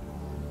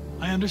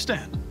 I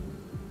understand.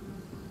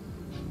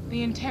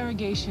 The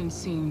interrogation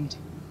seemed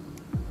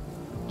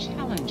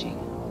challenging.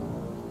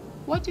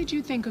 What did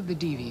you think of the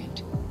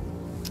deviant?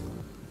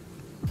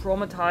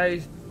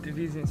 Traumatized,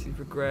 deviancy,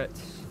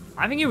 regrets.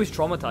 I think he was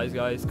traumatized,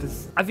 guys,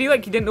 because I feel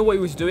like he didn't know what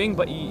he was doing,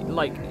 but he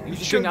was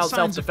just doing out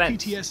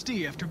self-defense.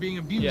 PTSD after being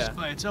abused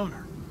by its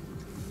owner.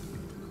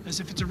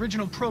 As if its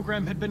original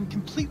program had been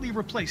completely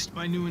replaced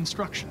by new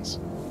instructions.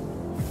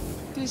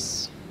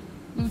 This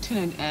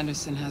Lieutenant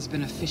Anderson has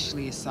been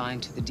officially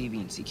assigned to the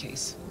deviancy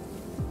case.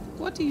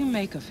 What do you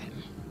make of him?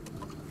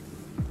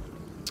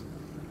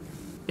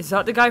 Is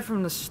that the guy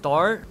from the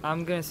start?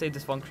 I'm gonna say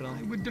dysfunctional.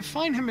 I would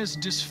define him as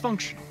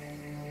dysfunctional.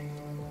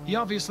 He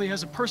obviously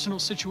has a personal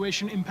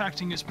situation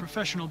impacting his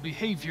professional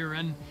behavior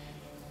and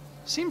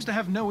seems to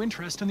have no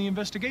interest in the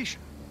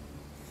investigation.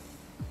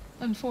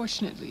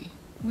 Unfortunately,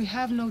 we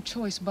have no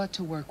choice but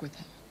to work with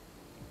him.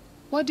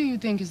 What do you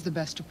think is the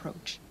best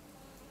approach?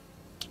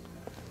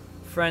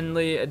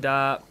 Friendly,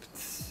 adapt.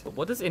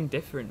 What does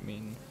indifferent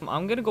mean?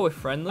 I'm gonna go with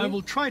friendly. I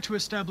will try to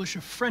establish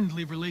a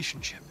friendly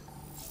relationship.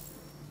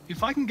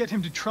 If I can get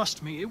him to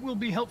trust me, it will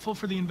be helpful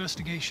for the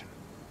investigation.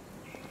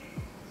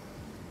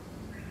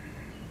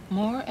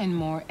 More and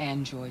more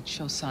androids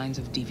show signs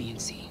of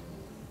deviancy.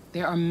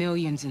 There are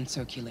millions in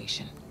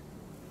circulation.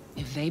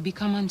 If they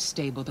become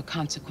unstable, the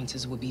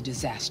consequences will be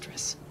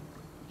disastrous.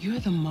 You're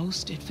the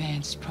most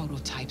advanced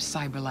prototype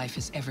CyberLife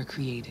has ever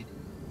created.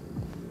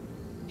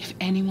 If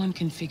anyone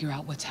can figure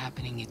out what's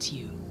happening, it's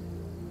you.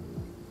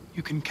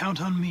 You can count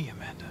on me,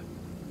 Amanda.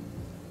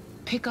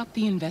 Pick up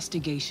the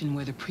investigation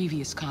where the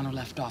previous Connor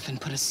left off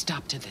and put a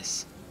stop to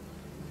this.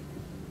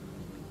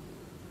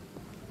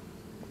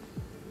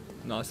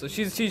 No, so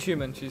she's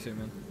human. She's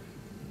human.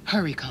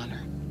 Hurry,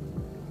 Connor.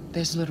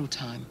 There's little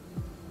time.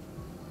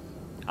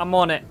 I'm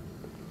on it.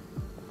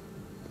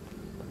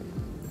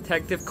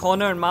 Detective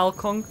Connor and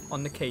Malikong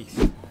on the case.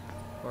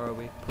 Where are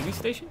we? Police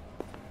station?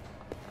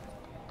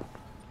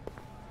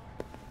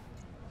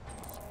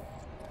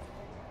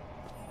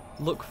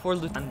 Look for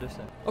Lieutenant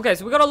Anderson. Okay,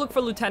 so we gotta look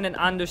for Lieutenant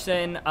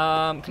Anderson. Can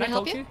I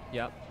talk to you?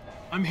 Yep.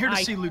 I'm here to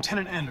see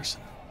Lieutenant Anderson.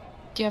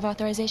 Do you have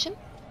authorization?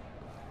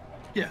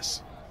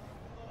 Yes.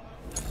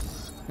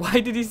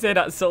 Why did he say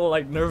that so,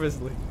 like,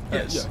 nervously?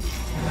 Yes.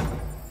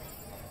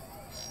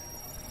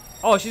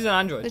 Oh, she's an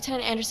android.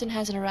 Lieutenant Anderson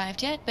hasn't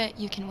arrived yet, but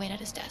you can wait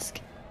at his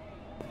desk.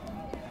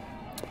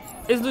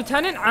 Is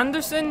Lieutenant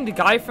Anderson the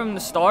guy from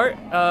the start?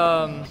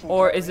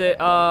 Or is it,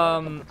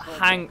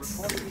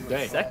 Hank's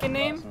second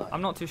name?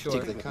 I'm not too sure.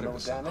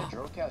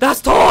 That's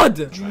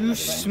Todd! You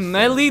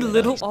smelly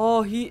little...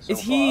 Oh, is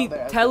he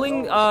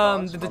telling,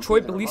 the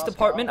Detroit Police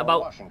Department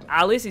about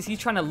Alice? Is he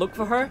trying to look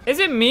for her? Is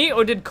it me,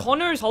 or did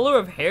Connor's color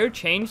of hair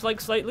change, like,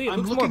 slightly? It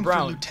looks more brown.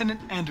 I'm looking for Lieutenant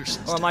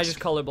Anderson. Or am I just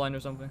colorblind or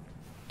something?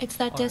 It's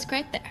that desk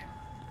right there.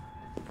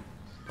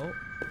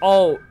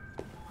 Oh.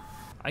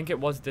 I think it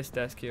was this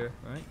desk here,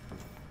 right?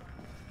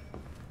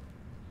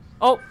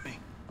 Oh.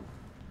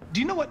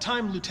 Do you know what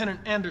time Lieutenant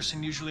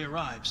Anderson usually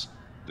arrives?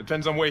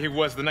 Depends on where he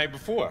was the night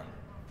before.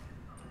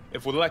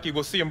 If we're lucky,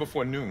 we'll see him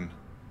before noon.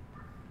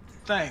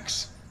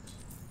 Thanks.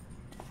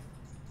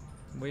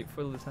 Wait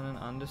for Lieutenant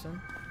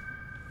Anderson.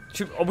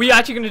 Are we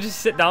actually gonna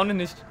just sit down in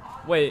his...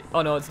 Wait.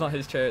 Oh no, it's not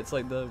his chair. It's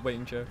like the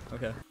waiting chair.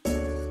 Okay.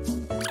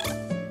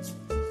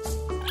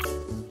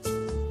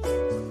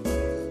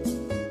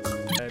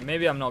 Okay,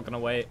 maybe I'm not gonna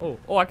wait.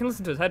 Oh, I can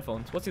listen to his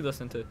headphones. What's he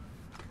listening to?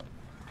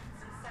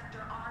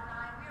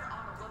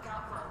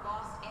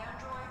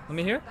 Let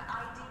me hear.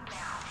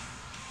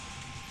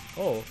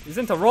 Oh, he's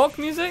into rock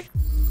music?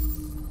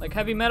 Like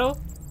heavy metal?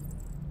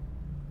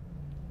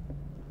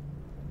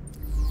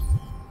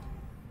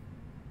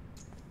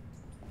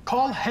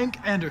 Call Hank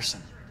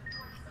Anderson.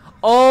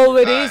 Oh,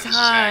 it is This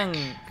Hank.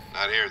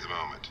 Not here at the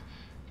moment.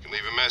 You can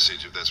leave a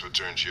message if that's what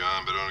turns you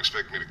on, but don't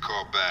expect me to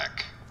call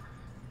back.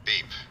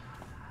 Beep.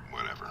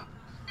 Whatever.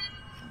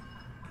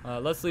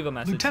 Let's leave a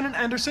message. Lieutenant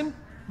Anderson,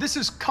 this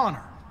is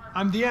Connor.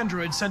 I'm the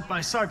android sent by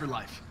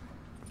CyberLife.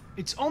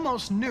 It's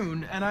almost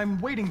noon, and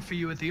I'm waiting for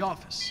you at the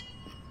office.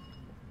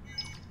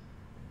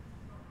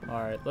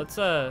 Alright, let's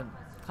have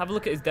a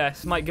look at his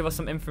desk. Might give us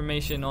some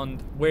information on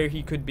where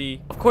he could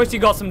be. Of course, he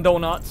got some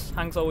donuts.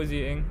 Hank's always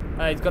eating.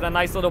 He's got a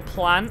nice little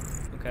plant.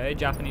 Okay,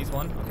 Japanese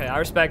one. Okay, I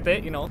respect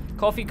it, you know.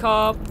 Coffee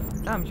cup.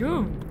 Damn,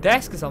 your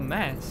desk is a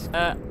mess.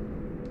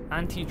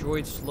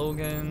 Anti-droid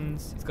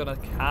slogans. He's got a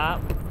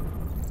cap.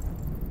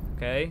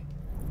 Okay.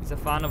 He's a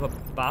fan of a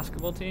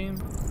basketball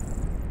team.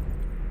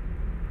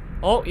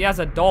 Oh, he has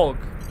a dog.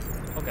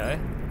 Okay.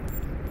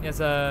 He has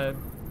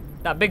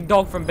that big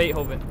dog from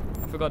Beethoven.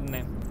 I forgot the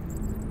name.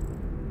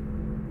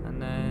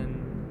 And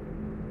then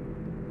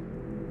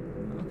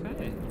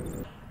okay.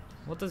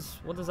 What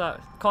does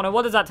that, Connor,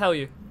 what does that tell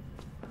you?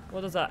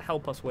 What does that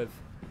help us with?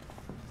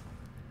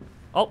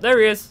 Oh, there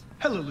he is.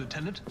 Hello,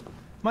 Lieutenant.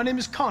 My name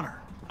is Connor.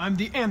 I'm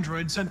the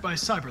android sent by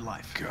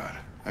CyberLife. God,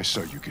 I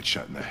saw you get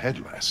shot in the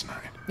head last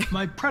night.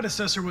 My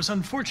predecessor was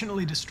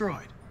unfortunately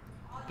destroyed,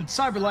 but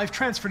CyberLife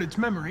transferred its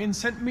memory and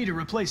sent me to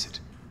replace it.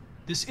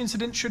 This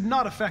incident should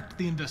not affect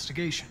the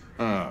investigation.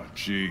 Oh,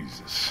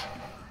 Jesus.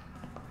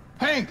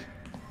 Hank!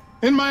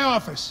 In my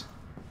office!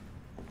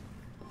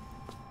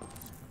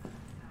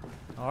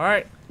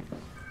 Alright.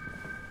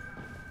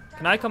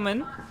 Can I come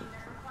in?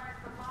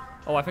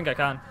 Oh, I think I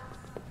can.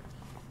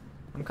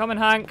 I'm coming,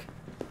 Hank.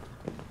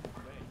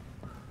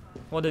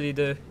 What did he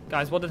do?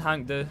 Guys, what did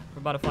Hank do? We're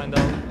about to find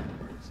out.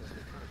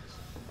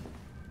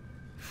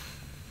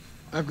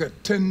 I've got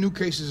 10 new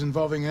cases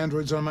involving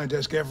androids on my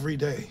desk every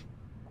day.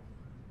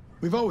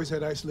 We've always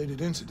had isolated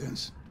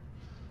incidents.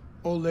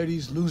 Old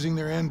ladies losing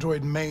their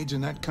android maids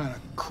and that kind of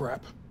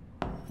crap.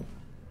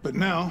 But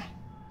now,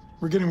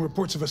 we're getting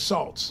reports of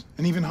assaults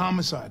and even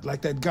homicide,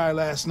 like that guy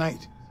last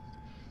night.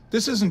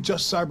 This isn't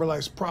just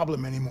CyberLife's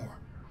problem anymore.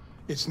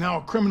 It's now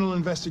a criminal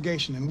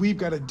investigation, and we've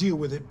got to deal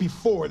with it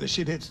before the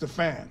shit hits the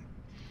fan.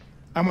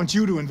 I want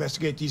you to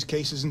investigate these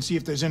cases and see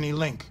if there's any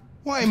link.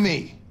 Why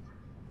me?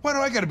 Why do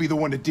I gotta be the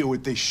one to deal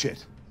with this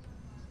shit?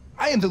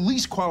 I am the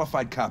least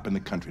qualified cop in the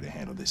country to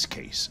handle this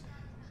case.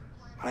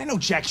 I know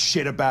jack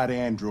shit about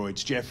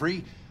androids,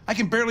 Jeffrey. I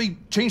can barely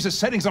change the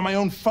settings on my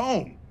own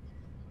phone.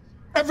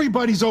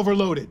 Everybody's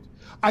overloaded.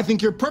 I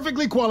think you're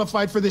perfectly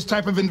qualified for this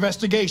type of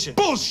investigation.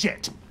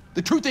 Bullshit!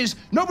 The truth is,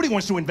 nobody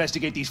wants to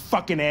investigate these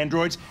fucking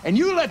androids, and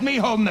you let me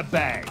hold in the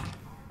bag.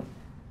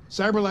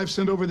 CyberLife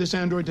sent over this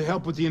android to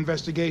help with the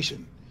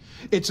investigation.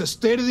 It's a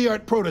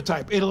state-of-the-art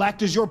prototype. It'll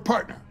act as your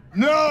partner.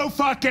 No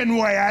fucking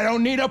way! I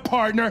don't need a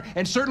partner,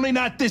 and certainly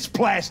not this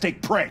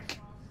plastic prick.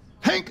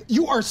 Hank,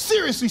 you are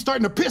seriously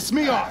starting to piss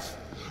me off.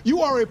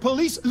 You are a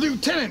police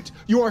lieutenant.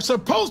 You are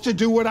supposed to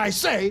do what I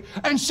say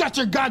and shut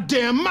your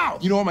goddamn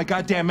mouth. You know what my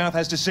goddamn mouth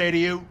has to say to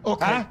you?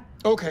 Okay, huh?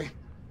 Okay.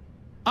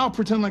 I'll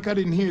pretend like I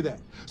didn't hear that,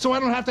 so I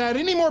don't have to add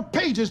any more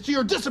pages to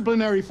your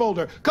disciplinary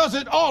folder, because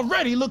it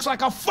already looks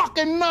like a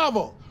fucking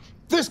novel.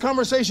 This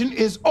conversation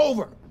is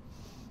over.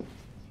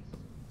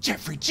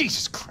 Jeffrey,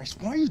 Jesus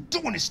Christ, why are you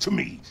doing this to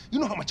me? You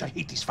know how much I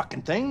hate these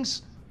fucking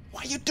things.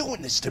 Why are you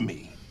doing this to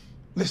me?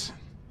 Listen,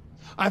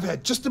 I've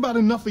had just about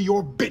enough of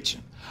your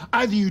bitching.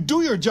 Either you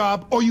do your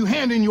job or you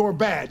hand in your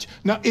badge.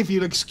 Now, if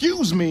you'll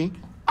excuse me,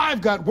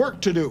 I've got work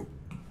to do.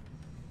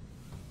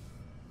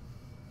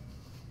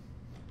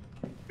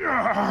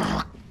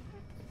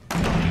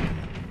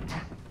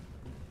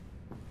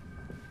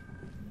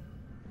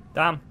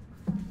 Damn.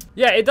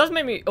 Yeah, it does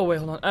make me. Oh wait,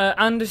 hold on.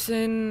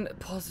 Anderson.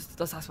 Pause.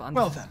 That's what Anderson.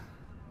 Well then,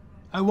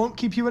 I won't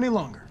keep you any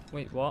longer.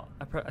 Wait, what?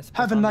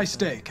 Have a nice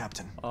day,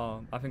 Captain.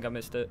 Oh, I think I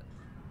missed it.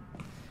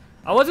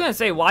 I was gonna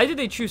say, why did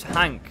they choose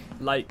Hank?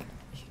 Like,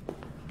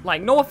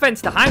 no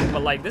offense to Hank,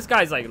 but like, this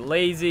guy's like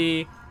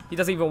lazy. He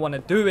doesn't even want to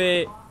do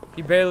it.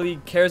 He barely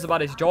cares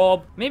about his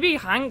job. Maybe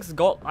Hank's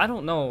got, I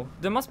don't know.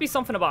 There must be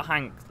something about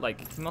Hank.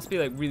 Like, he must be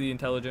like really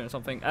intelligent or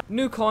something.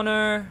 New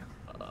Connor.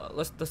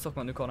 Let's talk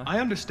about New Connor. I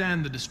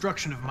understand the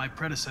destruction of my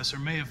predecessor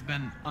may have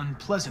been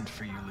unpleasant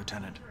for you,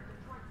 Lieutenant.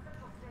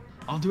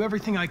 I'll do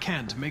everything I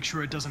can to make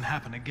sure it doesn't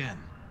happen again.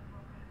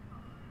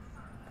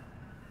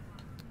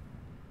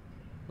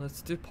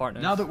 Let's do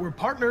partners. Now that we're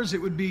partners,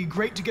 it would be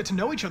great to get to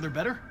know each other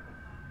better.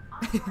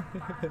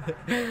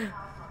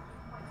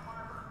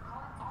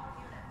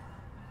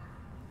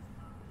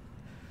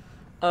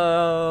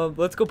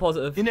 Let's go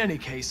positive. In any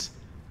case,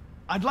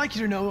 I'd like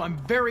you to know I'm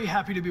very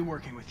happy to be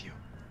working with you.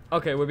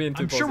 Okay, we're being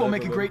too positive. I'm sure we'll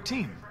make a great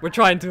team. We're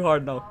trying too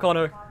hard now.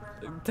 Connor,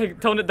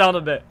 tone it down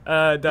a bit.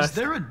 Is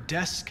there a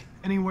desk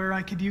anywhere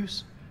I could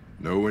use?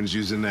 No one's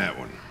using that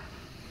one.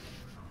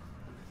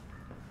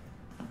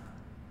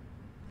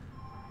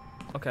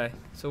 Okay,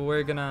 so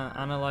we're gonna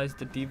analyze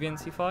the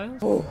deviancy files.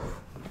 Oh,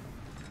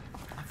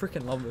 I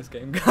freaking love this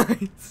game,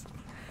 guys.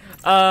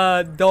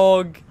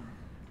 Dog,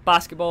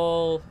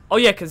 basketball. Oh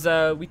yeah,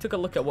 because we took a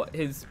look at what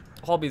his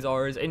hobbies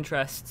are, his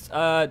interests.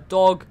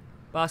 Dog,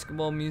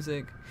 Basketball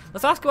music.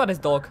 Let's ask about his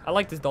dog. I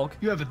like this dog.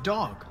 You have a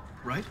dog,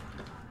 right?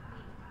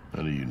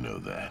 How do you know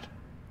that?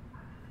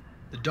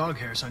 The dog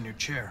hair's on your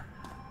chair.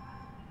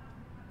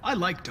 I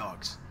like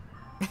dogs.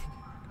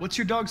 What's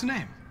your dog's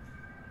name?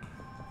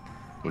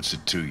 What's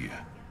it to you?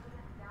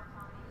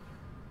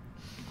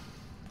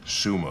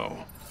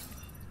 Sumo.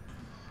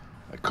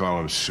 I call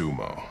him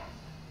Sumo.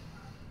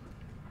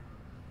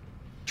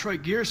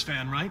 Detroit Gears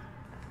fan, right?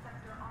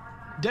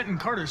 Denton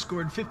Carter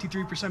scored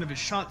 53% of his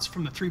shots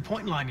from the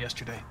three-point line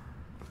yesterday.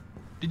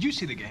 Did you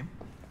see the game?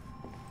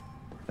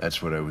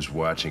 That's what I was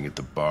watching at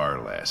the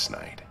bar last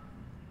night.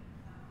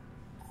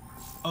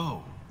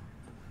 Oh.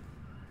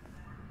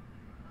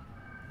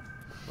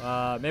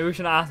 Maybe we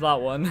shouldn't ask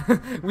that one.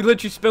 We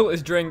literally spilt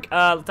his drink.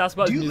 Let's ask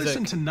about his music. Do you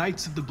listen to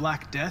Knights of the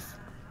Black Death?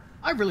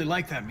 I really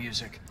like that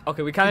music.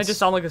 Okay, we kind of just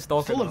sound like a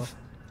stalker. Full of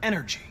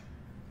energy.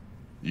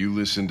 You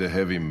listen to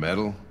heavy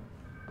metal?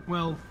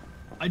 Well,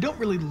 I don't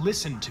really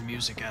listen to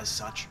music as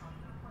such,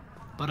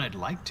 but I'd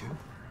like to.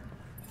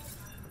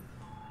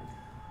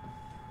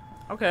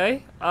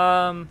 Okay,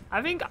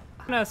 I think I'm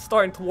kind of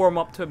starting to warm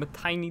up to him a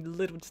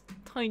just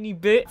tiny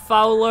bit.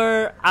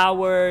 Fowler,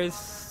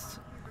 hours.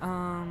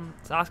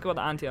 Let's ask about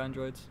the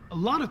anti-androids. A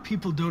lot of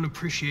people don't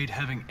appreciate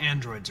having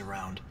androids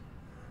around.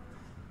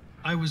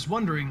 I was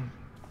wondering,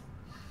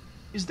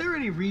 is there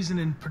any reason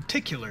in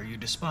particular you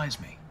despise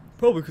me?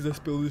 Probably because I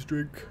spilled his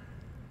drink.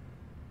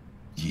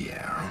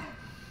 Yeah.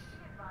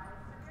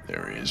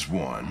 There is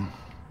one.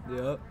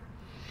 Yep.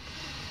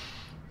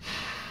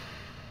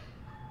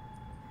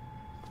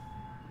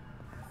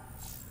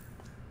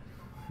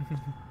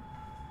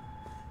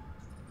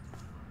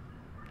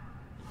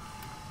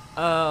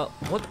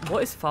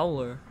 What is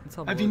Fowler?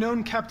 Have you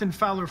known Captain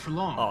Fowler for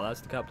long? Oh,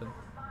 that's the captain.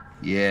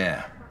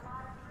 Yeah.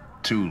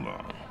 Too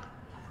long.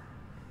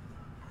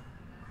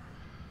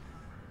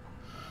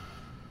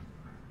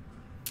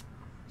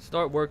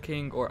 Start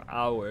working or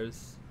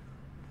hours?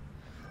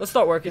 Let's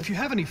start working. If you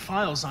have any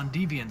files on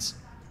deviants,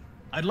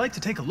 I'd like to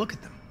take a look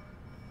at them.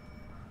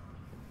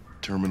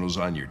 Terminal's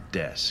on your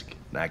desk.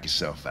 Knock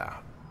yourself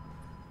out.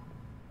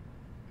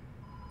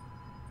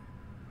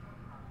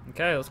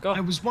 Okay, let's go.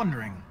 I was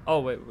wondering. Oh,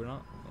 wait, we're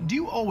not. Do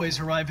you always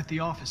arrive at the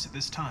office at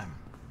this time?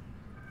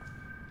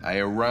 I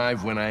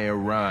arrive when I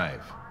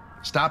arrive.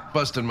 Stop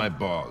busting my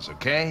balls,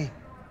 okay?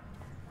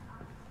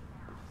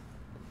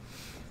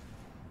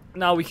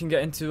 Now we can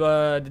get into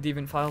the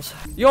deviant files.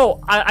 Yo,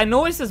 I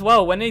noticed as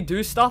well when they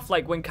do stuff,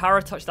 like when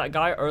Kara touched that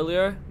guy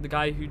earlier, the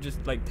guy who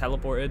just like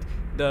teleported,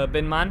 the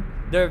bin man,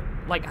 their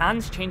like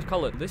hands change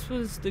color. This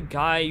was the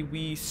guy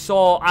we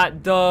saw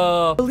at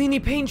the Bellini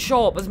paint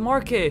shop as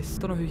Marcus.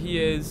 Don't know who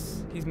he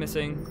is. He's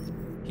missing.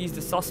 He's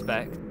the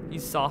suspect.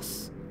 He's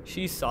sus.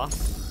 She's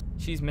sus.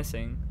 She's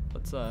missing.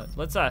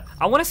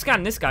 I want to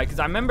scan this guy because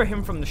I remember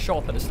him from the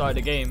shop at the start of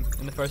the game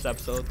in the first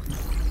episode.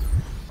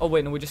 Oh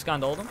wait, no, we just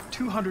scanned all of them?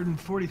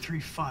 243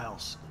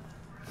 files.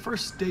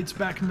 First dates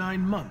back 9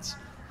 months.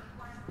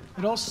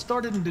 It all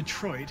started in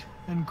Detroit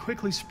and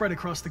quickly spread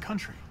across the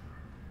country.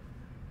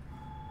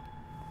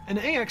 An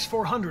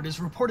AX-400 is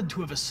reported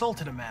to have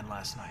assaulted a man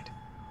last night.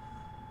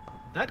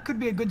 That could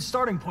be a good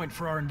starting point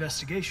for our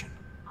investigation.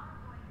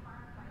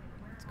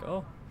 Let's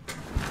go.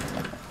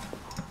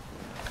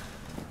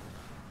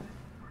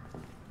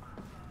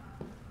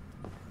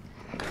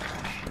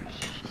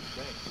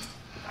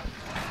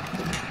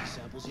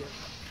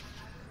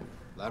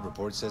 Lab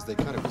report says they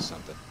cut it with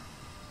something.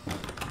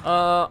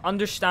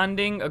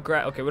 Understanding,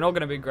 okay, we're not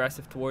gonna be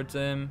aggressive towards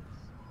him.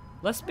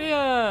 Let's be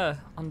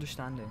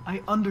understanding.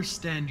 I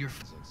understand your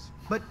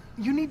but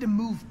you need to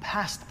move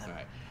past them.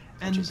 Right.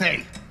 And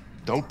hey,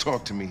 don't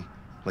talk to me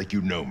like you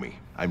know me.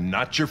 I'm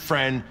not your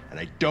friend, and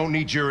I don't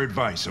need your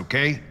advice,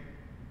 okay?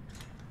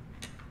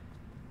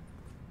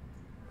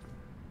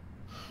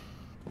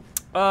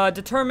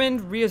 Determined,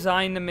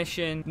 reassign the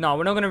mission. No,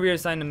 we're not gonna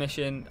reassign the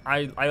mission.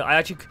 I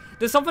actually,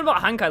 there's something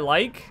about Hank I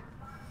like,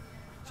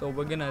 so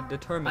we're gonna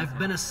determine. I've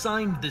been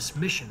assigned this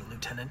mission,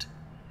 Lieutenant.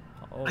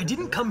 Oh, I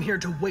didn't come here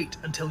to wait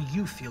until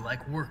you feel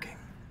like working.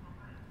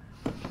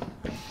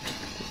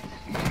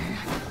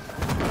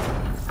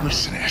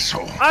 Listen,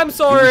 asshole. I'm If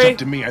sorry. it was up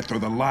to me, I'd throw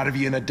the lot of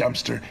you in a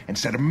dumpster and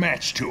set a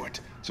match to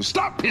it. So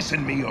stop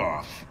pissing me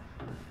off.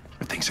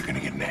 Or things are gonna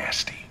get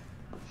nasty.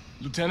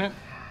 Lieutenant,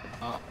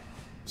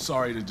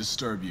 sorry to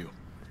disturb you.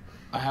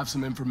 I have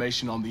some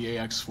information on the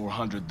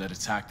AX-400 that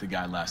attacked the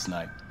guy last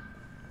night.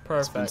 Perfect.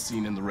 It's been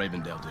seen in the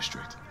Ravendale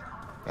district.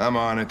 I'm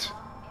on it.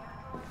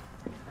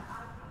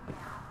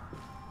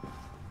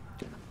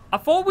 I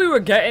thought we were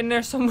getting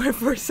there somewhere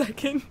for a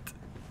second.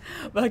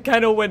 That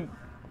kind of went,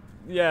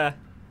 yeah,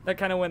 that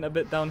kind of went a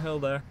bit downhill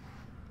there.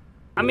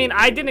 I mean,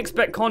 I didn't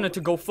expect Connor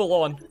to go full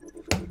on.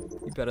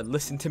 You better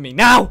listen to me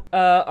now.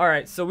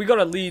 Alright, so we got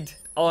a lead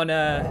on,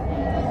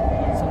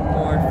 some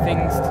more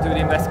things to do with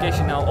the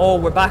investigation now. Oh,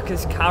 we're back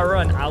as Kara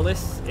and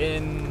Alice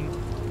in,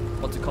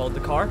 what's it called,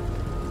 the car?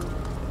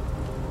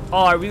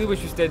 Oh, I really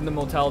wish we stayed in the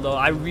motel though.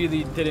 I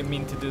really didn't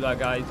mean to do that,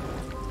 guys.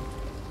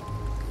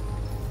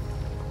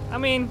 I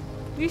mean,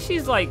 at least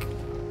she's like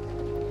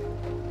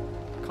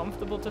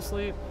comfortable to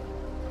sleep.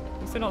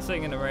 At least they're not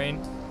sitting in the rain.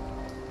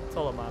 That's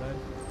all that matters.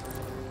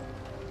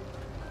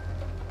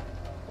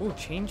 Oh,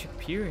 change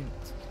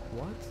appearance.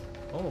 What?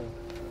 Oh.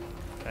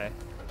 Okay.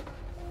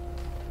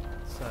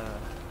 It's,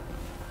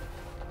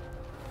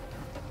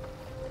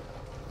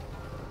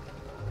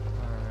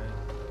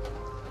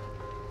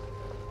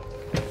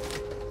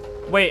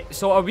 wait,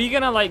 so are we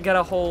gonna like get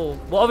a whole...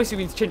 Well, obviously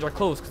we need to change our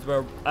clothes because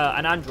we're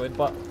an android,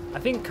 but I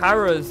think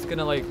Kara's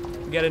gonna like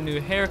get a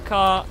new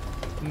haircut,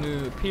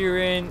 new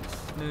appearance,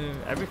 new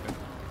everything.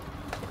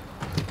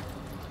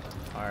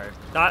 Alright,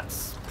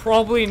 that's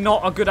probably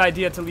not a good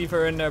idea to leave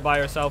her in there by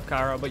herself,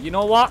 Kara, but you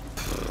know what?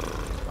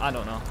 I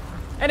don't know.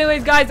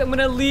 Anyways, guys, I'm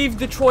gonna leave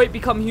Detroit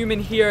Become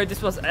Human here.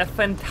 This was a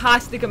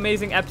fantastic,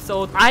 amazing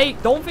episode. I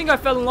don't think I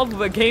fell in love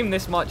with a game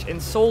this much in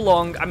so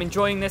long. I'm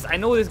enjoying this. I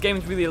know this game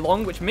is really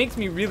long, which makes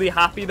me really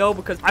happy, though,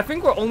 because I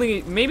think we're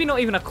only, maybe not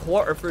even a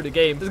quarter through the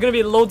game. There's gonna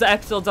be loads of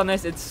episodes on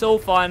this. It's so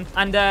fun.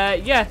 And,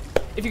 yeah,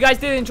 if you guys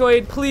did enjoy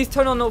it, please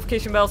turn on the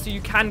notification bell so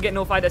you can get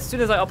notified as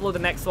soon as I upload the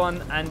next one.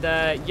 And,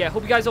 yeah,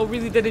 hope you guys all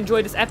really did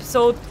enjoy this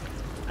episode.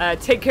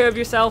 Take care of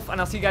yourself,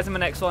 and I'll see you guys in my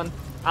next one.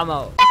 I'm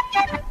out.